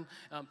gonna happen.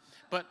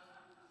 But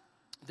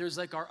there's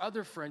like our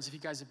other friends, if you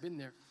guys have been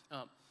there,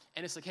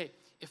 and it's like, hey,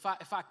 if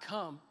I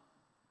come,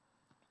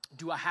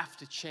 do I have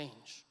to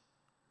change?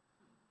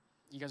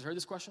 You guys heard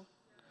this question?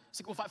 It's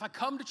like, well, if I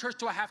come to church,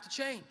 do I have to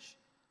change?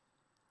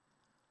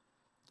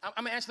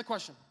 I'm gonna answer the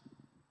question.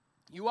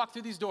 You walk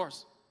through these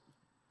doors.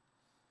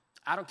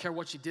 I don't care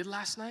what you did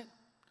last night.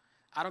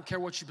 I don't care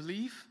what you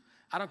believe.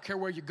 I don't care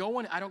where you're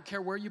going. I don't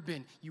care where you've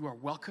been. You are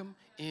welcome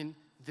in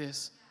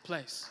this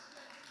place.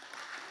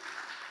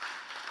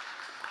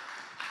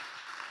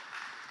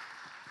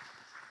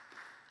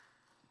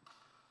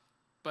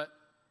 But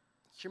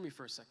hear me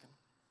for a second.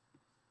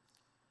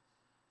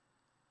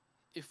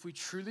 If we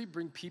truly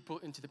bring people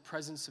into the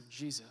presence of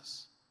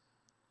Jesus,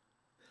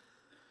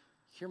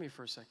 hear me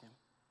for a second.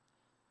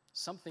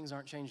 Some things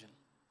aren't changing.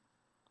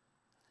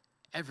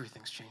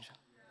 Everything's changing.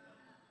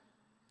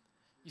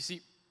 You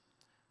see,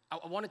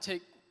 I want to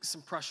take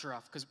some pressure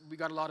off because we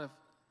got a lot of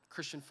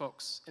Christian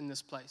folks in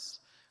this place.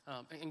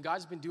 And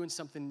God's been doing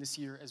something this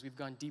year as we've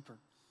gone deeper.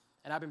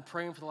 And I've been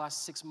praying for the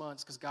last 6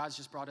 months because God's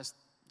just brought us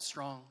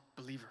strong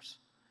believers.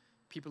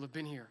 People have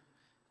been here,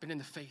 been in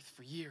the faith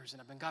for years.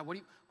 And I've been, God, what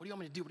do you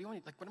want me to do?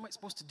 What am I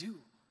supposed to do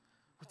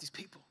with these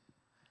people?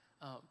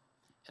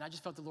 And I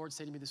just felt the Lord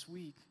say to me this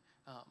week,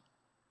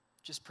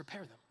 just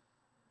prepare them.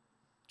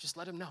 Just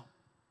let them know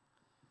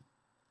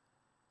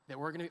that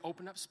we're going to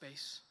open up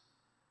space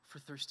for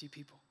thirsty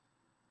people.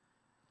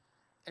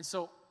 And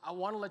so I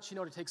want to let you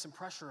know, to take some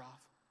pressure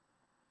off.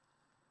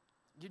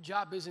 Your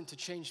job isn't to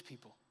change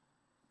people.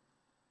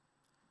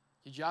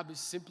 Your job is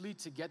simply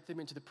to get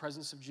them into the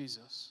presence of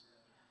Jesus.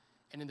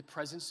 And in the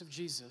presence of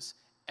Jesus,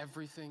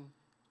 everything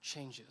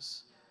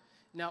changes.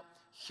 Now,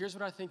 here's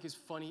what I think is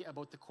funny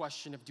about the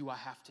question of, do I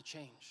have to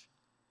change?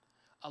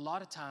 A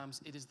lot of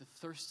times, it is the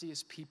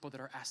thirstiest people that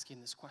are asking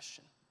this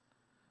question.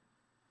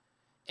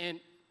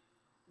 And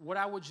what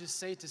I would just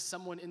say to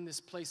someone in this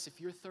place, if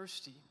you're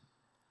thirsty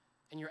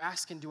and you're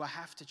asking, do I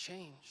have to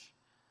change?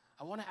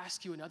 I want to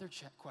ask you another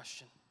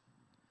question.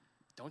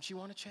 Don't you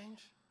want to change?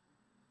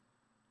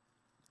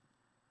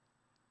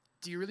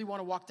 Do you really want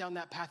to walk down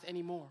that path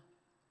anymore?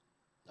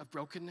 Of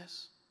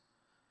brokenness,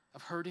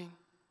 of hurting,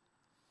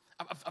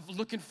 of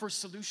looking for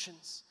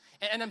solutions.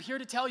 And I'm here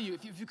to tell you,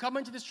 if you come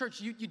into this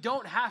church, you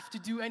don't have to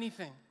do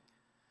anything.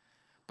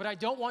 But I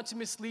don't want to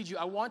mislead you.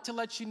 I want to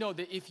let you know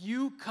that if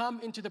you come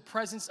into the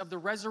presence of the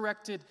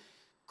resurrected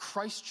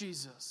Christ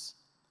Jesus,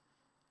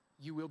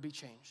 you will be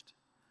changed.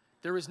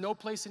 There is no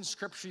place in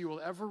Scripture you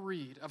will ever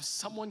read of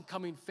someone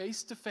coming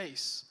face to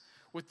face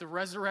with the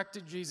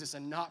resurrected Jesus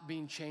and not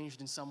being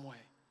changed in some way.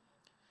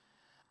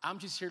 I'm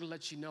just here to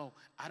let you know,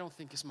 I don't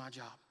think it's my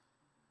job.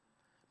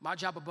 My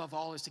job above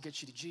all is to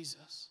get you to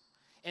Jesus.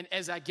 And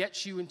as I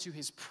get you into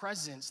his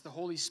presence, the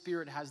Holy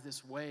Spirit has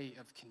this way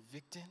of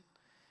convicting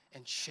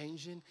and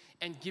changing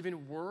and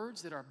giving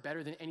words that are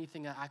better than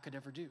anything that I could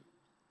ever do.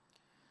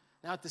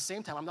 Now, at the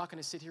same time, I'm not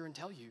going to sit here and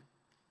tell you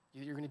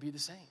you're going to be the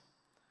same.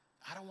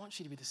 I don't want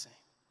you to be the same.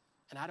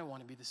 And I don't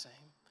want to be the same,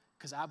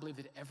 because I believe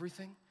that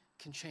everything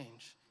can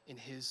change in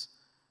his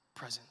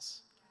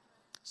presence.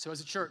 So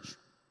as a church,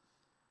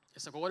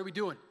 It's like, well, what are we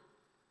doing?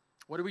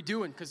 What are we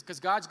doing? Because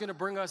God's going to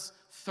bring us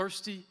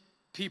thirsty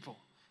people.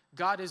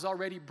 God is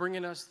already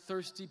bringing us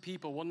thirsty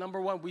people. Well, number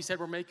one, we said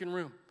we're making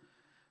room,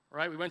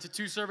 right? We went to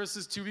 2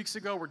 services 2 weeks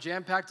ago. We're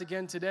jam-packed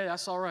again today.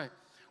 That's all right.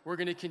 We're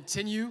going to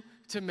continue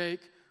to make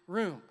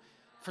room.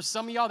 For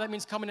some of y'all, that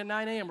means coming at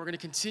 9 a.m. We're going to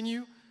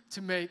continue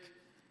to make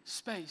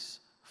space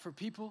for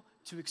people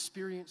to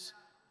experience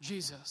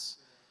Jesus.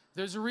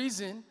 There's a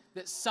reason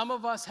that some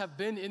of us have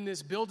been in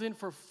this building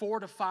for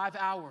 4 to 5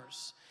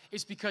 hours.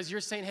 It's because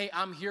you're saying, hey,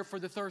 I'm here for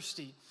the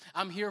thirsty.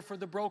 I'm here for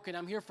the broken.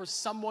 I'm here for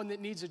someone that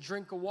needs a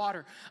drink of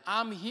water.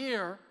 I'm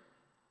here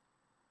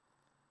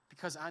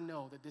because I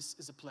know that this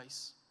is a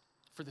place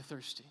for the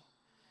thirsty.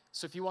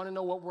 So if you want to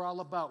know what we're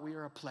all about, we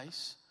are a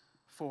place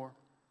for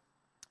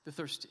the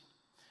thirsty.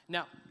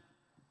 Now,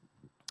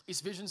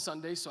 it's Vision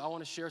Sunday, so I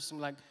want to share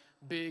some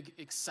big,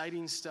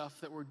 exciting stuff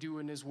that we're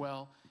doing as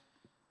well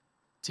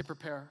to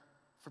prepare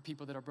for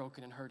people that are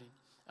broken and hurting.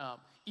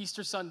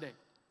 Easter Sunday,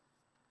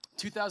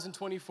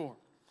 2024,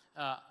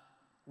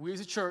 we as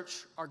a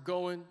church are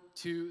going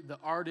to the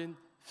Arden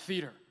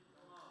Theater.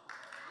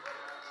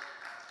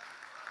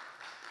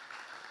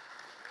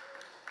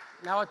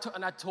 Now,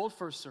 I told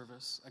First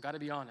Service, I got to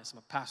be honest, I'm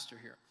a pastor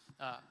here.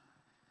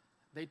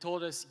 They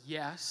told us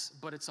yes,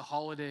 but it's a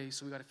holiday,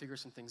 so we got to figure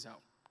some things out.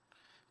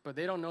 But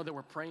they don't know that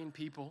we're praying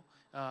people,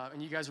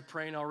 and you guys are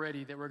praying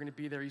already that we're going to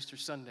be there Easter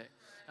Sunday.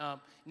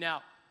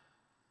 Now,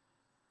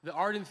 the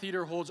Arden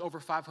Theater holds over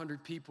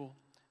 500 people,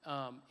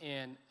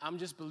 and I'm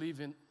just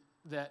believing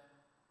that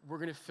we're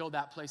going to fill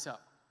that place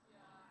up.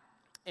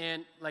 Yeah.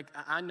 And,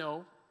 I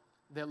know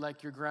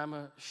that, your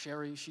grandma,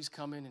 Sherry, she's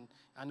coming, and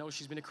I know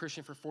she's been a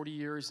Christian for 40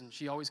 years, and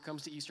she always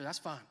comes to Easter. That's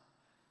fine.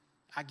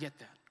 I get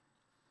that.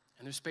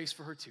 And there's space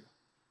for her, too.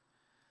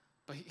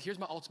 But here's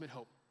my ultimate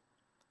hope,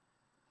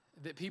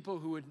 that people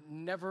who would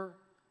never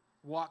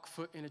walk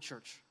foot in a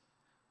church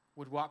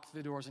would walk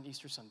through the doors on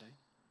Easter Sunday.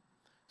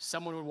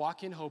 Someone would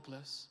walk in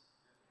hopeless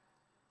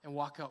and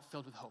walk out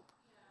filled with hope.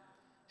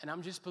 And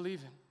I'm just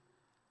believing.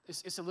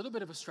 It's a little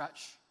bit of a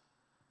stretch.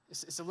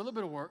 It's a little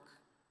bit of work.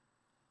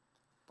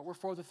 But we're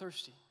for the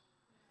thirsty.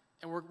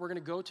 And we're going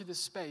to go to this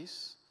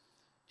space,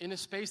 in a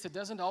space that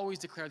doesn't always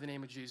declare the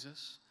name of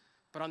Jesus.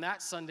 But on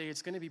that Sunday,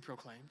 it's going to be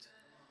proclaimed.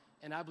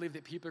 And I believe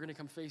that people are going to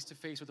come face to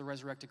face with the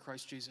resurrected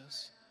Christ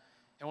Jesus.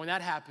 And when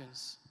that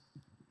happens,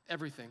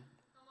 everything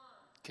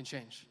can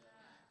change.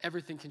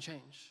 Everything can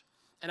change.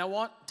 And I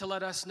want to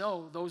let us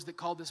know, those that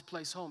call this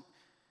place home,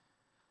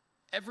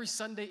 every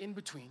Sunday in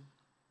between,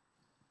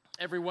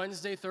 every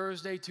Wednesday,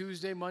 Thursday,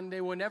 Tuesday,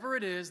 Monday, whenever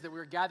it is that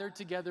we're gathered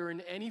together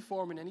in any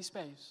form, in any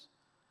space,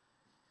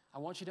 I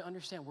want you to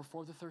understand we're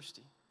for the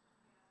thirsty.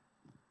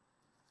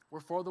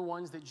 We're for the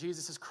ones that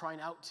Jesus is crying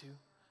out to.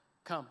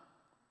 Come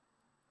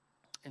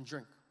and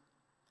drink.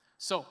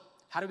 So,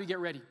 how do we get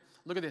ready?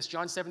 Look at this,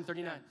 John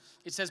 7:39.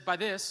 It says, by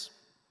this,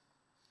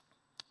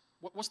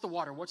 what's the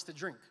water? What's the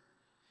drink?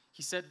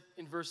 He said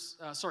in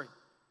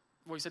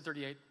he said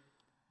 38,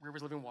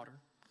 rivers of living water.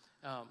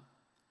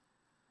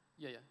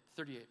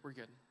 38, we're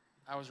good.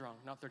 I was wrong,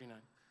 not 39.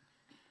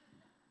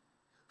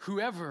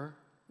 Whoever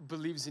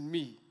believes in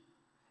me,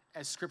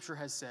 as Scripture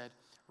has said,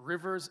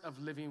 rivers of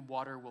living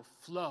water will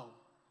flow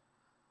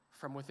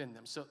from within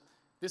them. So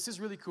this is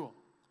really cool,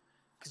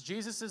 because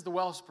Jesus is the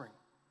wellspring.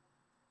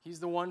 He's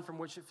the one from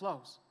which it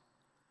flows.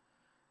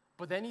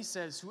 But then he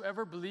says,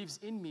 whoever believes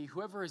in me,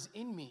 whoever is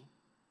in me,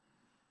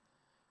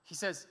 he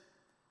says,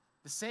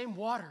 the same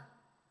water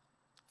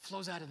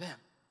flows out of them,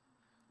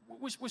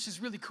 which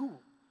is really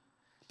cool.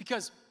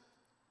 Because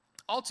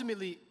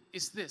ultimately,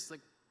 it's this,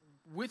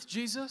 with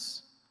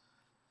Jesus,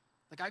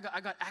 I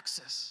got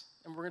access.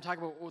 And we're going to talk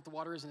about what the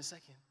water is in a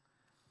second.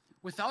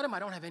 Without him, I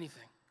don't have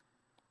anything.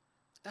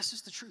 That's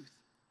just the truth.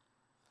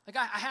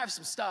 I have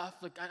some stuff.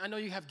 I know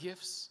you have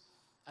gifts.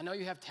 I know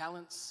you have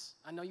talents.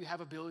 I know you have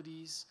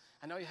abilities.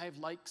 I know you have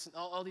likes and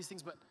all these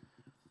things. But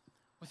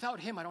without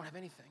him, I don't have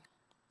anything.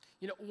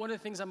 You know, one of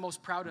the things I'm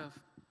most proud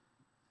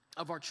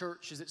of our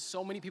church is that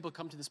so many people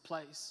come to this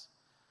place.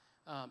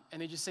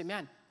 And they just say,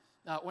 man,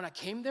 when I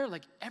came there,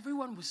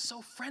 everyone was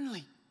so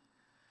friendly.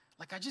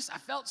 I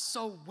felt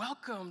so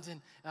welcomed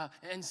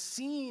and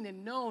seen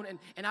and known,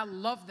 and I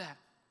love that.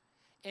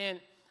 And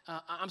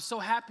I'm so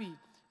happy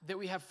that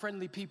we have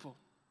friendly people.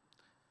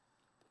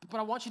 But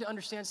I want you to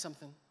understand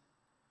something.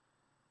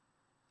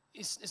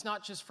 It's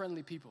not just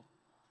friendly people.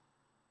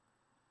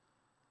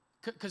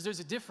 Because there's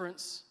a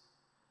difference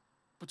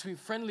between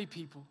friendly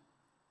people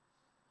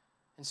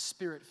and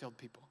spirit-filled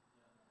people.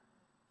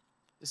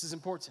 This is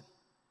important.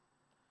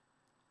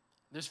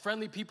 There's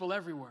friendly people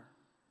everywhere.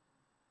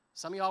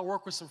 Some of y'all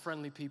work with some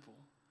friendly people.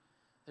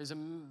 There's a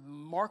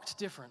marked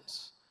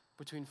difference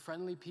between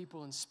friendly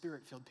people and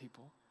spirit-filled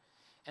people.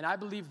 And I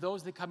believe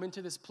those that come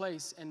into this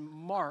place and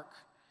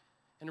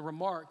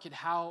remark at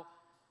how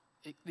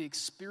the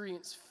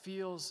experience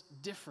feels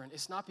different,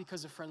 it's not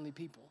because of friendly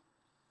people.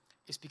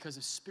 It's because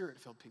of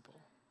spirit-filled people.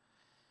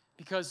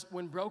 Because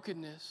when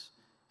brokenness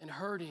and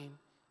hurting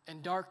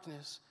and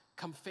darkness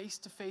come face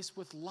to face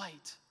with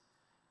light,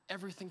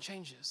 everything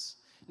changes.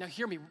 Now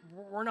hear me,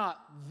 we're not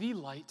the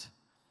light,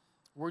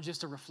 We're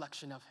just a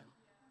reflection of him.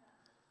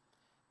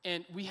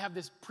 And we have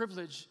this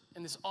privilege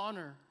and this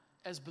honor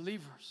as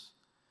believers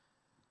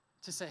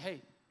to say,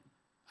 hey,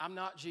 I'm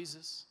not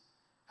Jesus.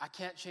 I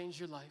can't change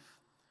your life,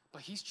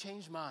 but he's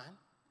changed mine.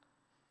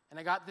 And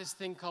I got this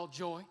thing called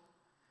joy.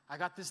 I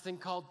got this thing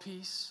called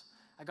peace.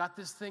 I got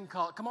this thing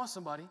called, come on,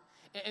 somebody.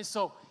 And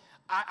so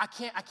I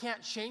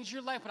can't change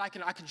your life, but I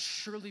can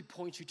surely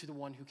point you to the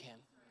one who can.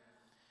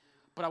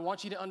 But I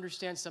want you to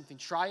understand something.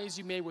 Try as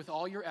you may with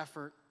all your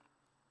effort.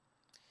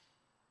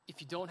 If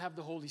you don't have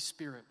the Holy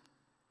Spirit,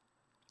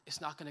 it's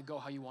not going to go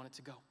how you want it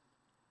to go.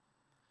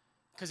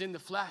 Because in the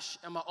flesh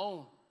and my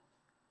own,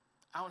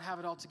 I don't have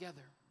it all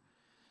together.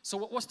 So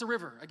what's the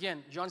river?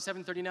 Again, John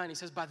 7:39, he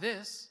says, by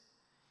this,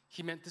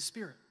 he meant the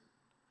Spirit,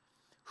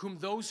 whom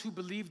those who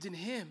believed in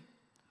him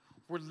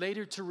were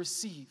later to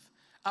receive.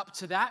 Up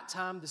to that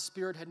time, the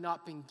Spirit had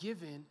not been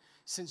given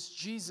since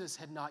Jesus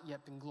had not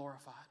yet been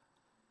glorified.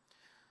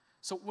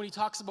 So when he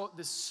talks about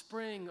the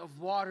spring of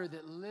water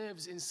that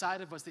lives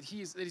inside of us, that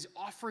he's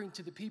offering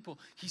to the people,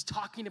 he's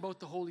talking about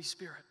the Holy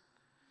Spirit.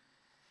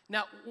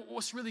 Now,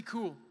 what's really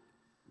cool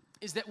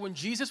is that when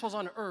Jesus was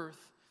on earth,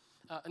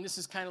 and this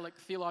is kind of like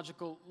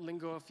theological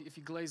lingo, if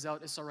you glaze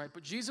out, it's all right,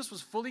 but Jesus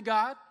was fully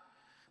God,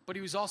 but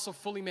he was also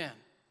fully man.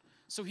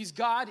 So he's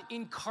God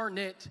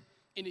incarnate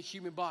in a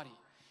human body.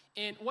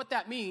 And what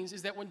that means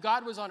is that when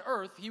God was on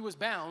earth, he was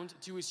bound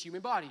to his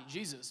human body,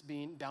 Jesus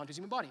being bound to his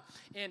human body.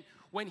 And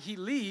when he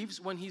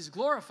leaves, when he's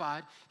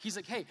glorified, he's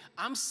like, hey,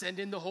 I'm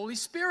sending the Holy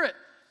Spirit.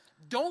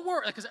 Don't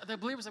worry, because the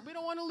believers are like, we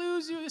don't want to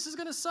lose you. This is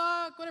going to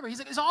suck, whatever. He's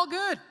like, it's all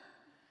good.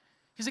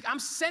 He's like, I'm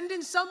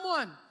sending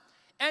someone.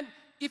 And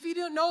if you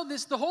don't know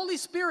this, the Holy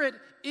Spirit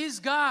is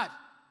God.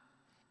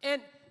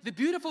 And the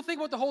beautiful thing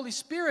about the Holy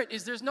Spirit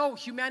is there's no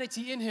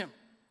humanity in him,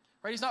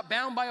 right? He's not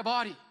bound by a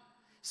body.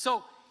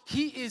 So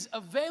he is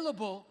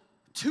available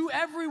to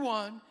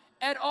everyone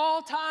at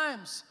all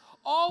times.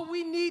 All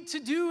we need to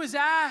do is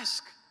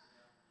ask.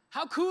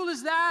 How cool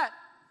is that?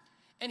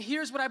 And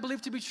here's what I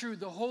believe to be true.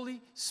 The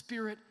Holy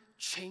Spirit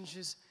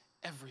changes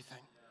everything.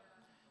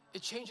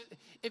 It changes.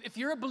 If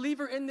you're a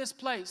believer in this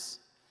place,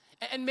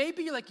 and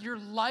maybe like your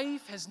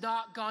life has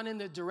not gone in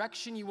the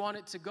direction you want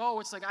it to go.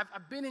 It's like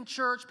I've been in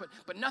church,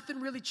 but nothing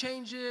really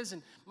changes,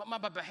 and my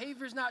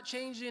behavior's not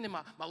changing, and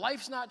my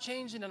life's not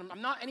changing, and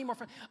I'm not anymore.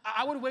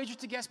 I would wager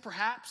to guess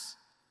perhaps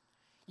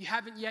you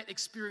haven't yet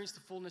experienced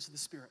the fullness of the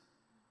Spirit.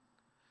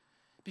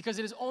 Because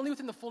it is only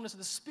within the fullness of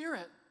the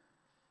Spirit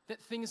that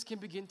things can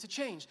begin to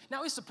change.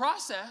 Now, it's a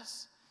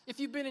process. If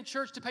you've been in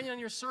church, depending on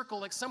your circle,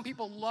 like some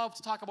people love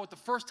to talk about the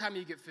first time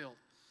you get filled.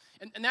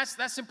 And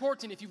that's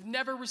important. If you've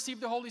never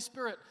received the Holy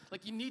Spirit,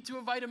 like you need to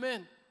invite him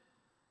in.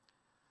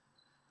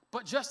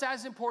 But just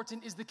as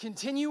important is the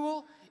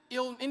continual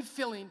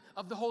infilling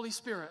of the Holy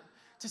Spirit.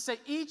 To say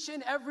each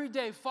and every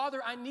day,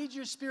 Father, I need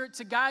your Spirit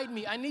to guide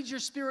me. I need your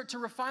Spirit to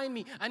refine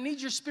me. I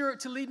need your Spirit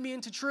to lead me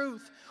into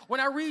truth. When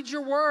I read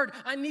your word,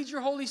 I need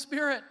your Holy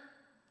Spirit.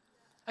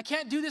 I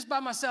can't do this by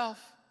myself.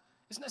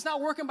 It's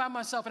not working by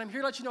myself. And I'm here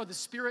to let you know the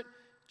Spirit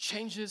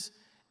changes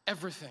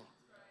everything.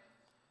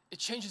 It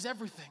changes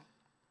everything.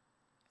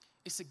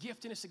 It's a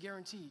gift and it's a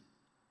guarantee.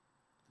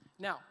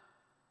 Now,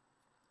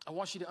 I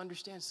want you to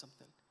understand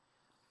something.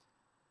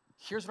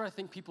 Here's what I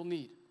think people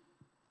need.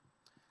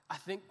 I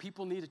think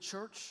people need a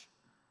church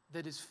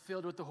that is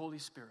filled with the Holy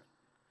Spirit.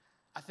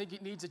 I think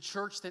it needs a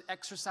church that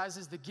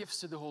exercises the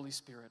gifts of the Holy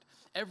Spirit.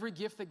 Every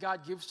gift that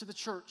God gives to the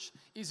church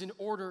is in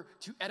order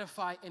to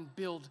edify and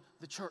build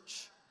the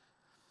church.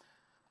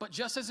 But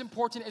just as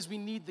important as we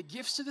need the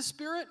gifts of the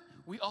Spirit,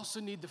 we also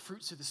need the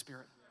fruits of the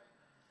Spirit.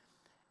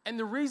 And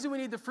the reason we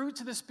need the fruits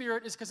of the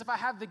Spirit is because if I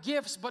have the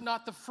gifts but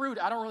not the fruit,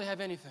 I don't really have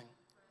anything.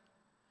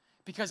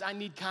 Because I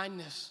need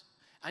kindness,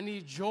 I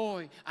need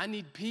joy, I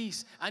need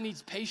peace, I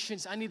need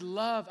patience, I need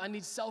love, I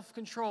need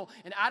self-control.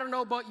 And I don't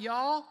know about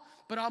y'all,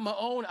 but on my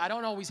own, I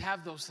don't always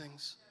have those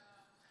things.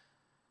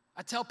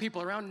 I tell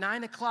people around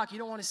 9 o'clock, you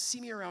don't want to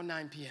see me around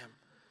 9 p.m.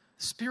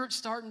 The Spirit's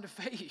starting to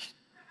fade.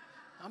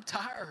 I'm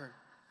tired.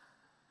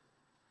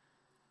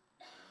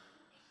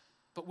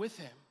 But with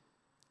him,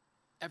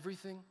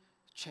 everything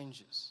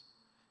changes.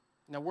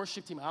 Now,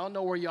 worship team, I don't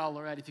know where y'all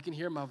are at. If you can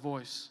hear my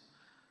voice,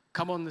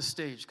 come on the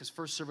stage, because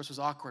first service was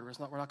awkward.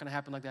 We're not going to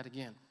happen like that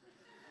again.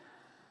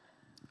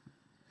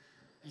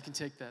 You can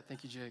take that.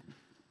 Thank you, Jake.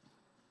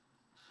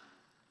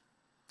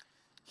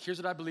 Here's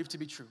what I believe to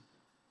be true.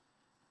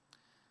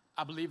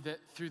 I believe that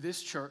through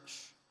this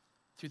church,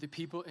 through the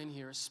people in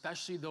here,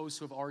 especially those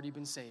who have already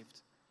been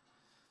saved,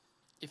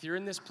 if you're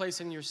in this place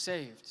and you're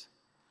saved,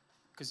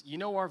 because you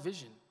know our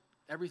vision,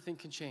 everything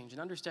can change. And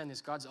understand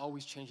this, God's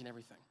always changing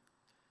everything.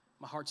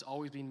 My heart's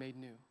always being made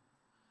new.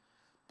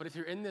 But if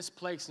you're in this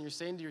place and you're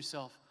saying to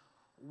yourself,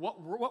 what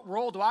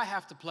role do I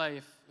have to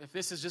play if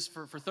this is just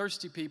for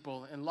thirsty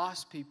people and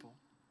lost people?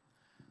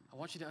 I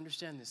want you to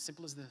understand this,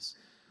 simple as this.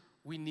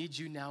 We need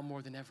you now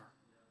more than ever.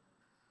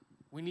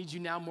 We need you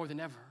now more than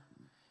ever.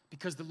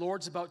 Because the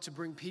Lord's about to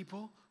bring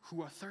people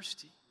who are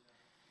thirsty.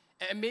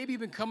 And maybe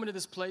you've been coming to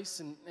this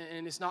place and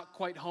it's not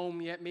quite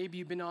home yet. Maybe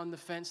you've been on the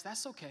fence.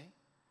 That's okay.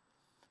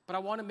 But I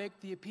want to make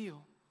the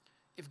appeal.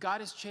 if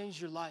God has changed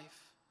your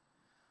life,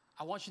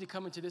 I want you to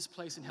come into this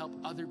place and help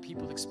other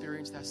people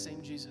experience that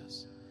same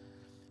Jesus.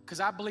 Because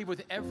I believe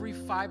with every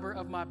fiber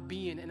of my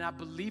being, and I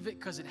believe it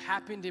because it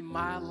happened in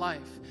my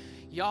life.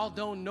 Y'all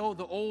don't know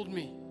the old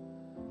me.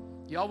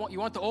 You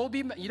want the old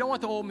me? You don't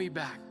want the old me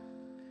back.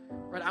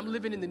 Right? I'm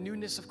living in the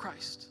newness of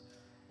Christ.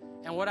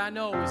 And what I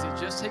know is it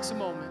just takes a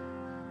moment,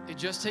 it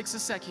just takes a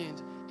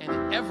second,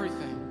 and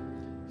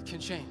everything can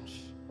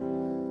change.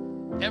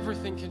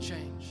 Everything can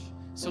change.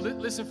 So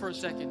listen for a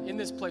second. In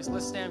this place,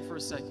 let's stand for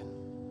a second.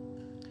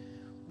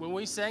 When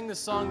we sang the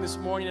song this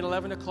morning at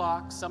 11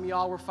 o'clock, some of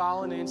y'all were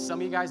filing in, some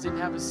of you guys didn't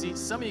have a seat,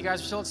 some of you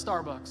guys are still at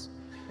Starbucks.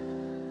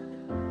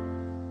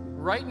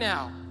 Right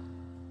now,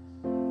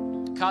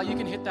 Kyle, you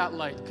can hit that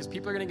light because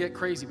people are going to get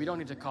crazy. We don't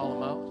need to call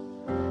them out.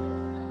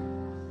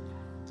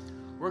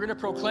 We're going to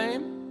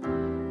proclaim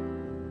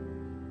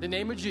the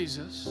name of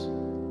Jesus,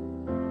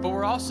 but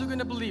we're also going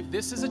to believe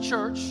this is a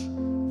church,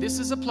 this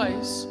is a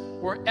place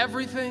where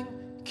everything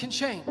can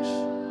change.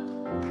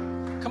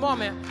 Come on,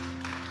 man.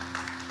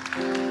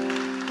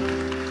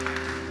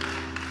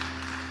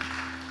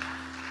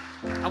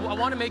 I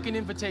want to make an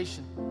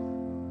invitation.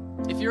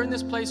 If you're in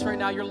this place right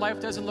now, your life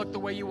doesn't look the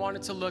way you want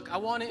it to look, I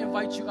want to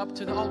invite you up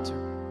to the altar.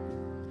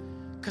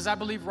 Because I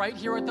believe right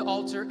here at the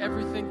altar,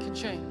 everything can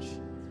change.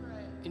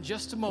 In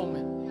just a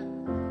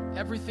moment,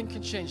 everything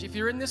can change. If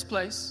you're in this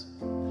place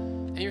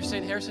and you're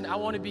saying, Harrison, I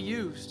want to be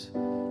used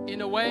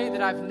in a way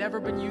that I've never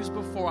been used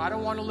before. I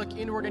don't want to look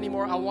inward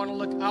anymore. I want to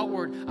look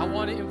outward. I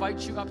want to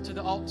invite you up to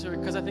the altar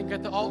because I think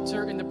at the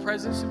altar, in the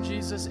presence of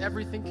Jesus,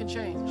 everything can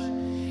change.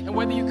 And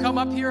whether you come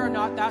up here or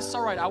not, that's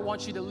all right. I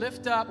want you to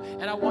lift up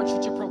and I want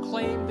you to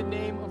proclaim the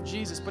name of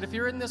Jesus. But if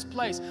you're in this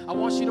place, I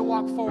want you to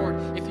walk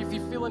forward. If you're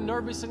feeling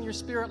nervous in your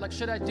spirit, like,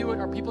 should I do it?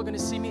 Are people going to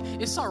see me?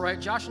 It's all right.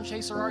 Josh and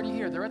Chase are already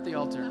here. They're at the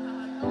altar.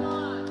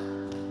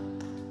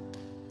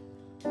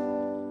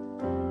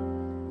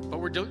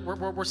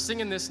 But we're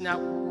singing this now.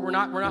 We're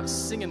not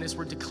singing this.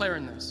 We're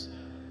declaring this.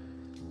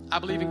 I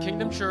believe in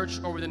Kingdom Church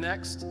over the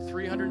next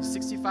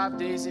 365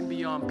 days and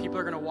beyond, people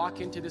are going to walk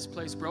into this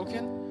place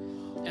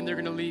broken, and they're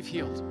going to leave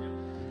healed.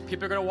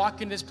 People are going to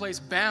walk in this place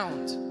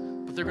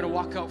bound, but they're going to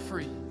walk out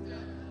free.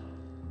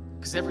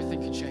 Because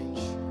everything can change.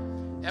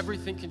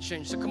 Everything can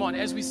change. So come on,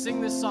 as we sing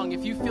this song,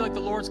 if you feel like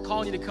the Lord's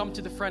calling you to come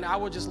to the front, I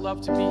would just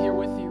love to be here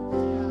with you.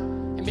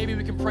 And maybe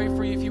we can pray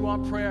for you if you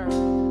want prayer.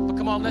 But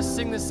come on, let's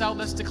sing this out.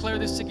 Let's declare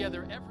this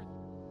together.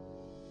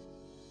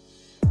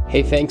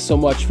 Hey, thanks so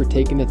much for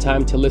taking the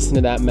time to listen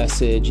to that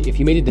message. If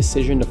you made a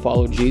decision to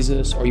follow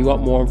Jesus or you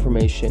want more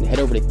information, head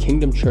over to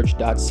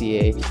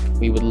kingdomchurch.ca.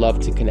 We would love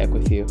to connect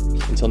with you.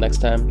 Until next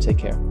time, take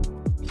care.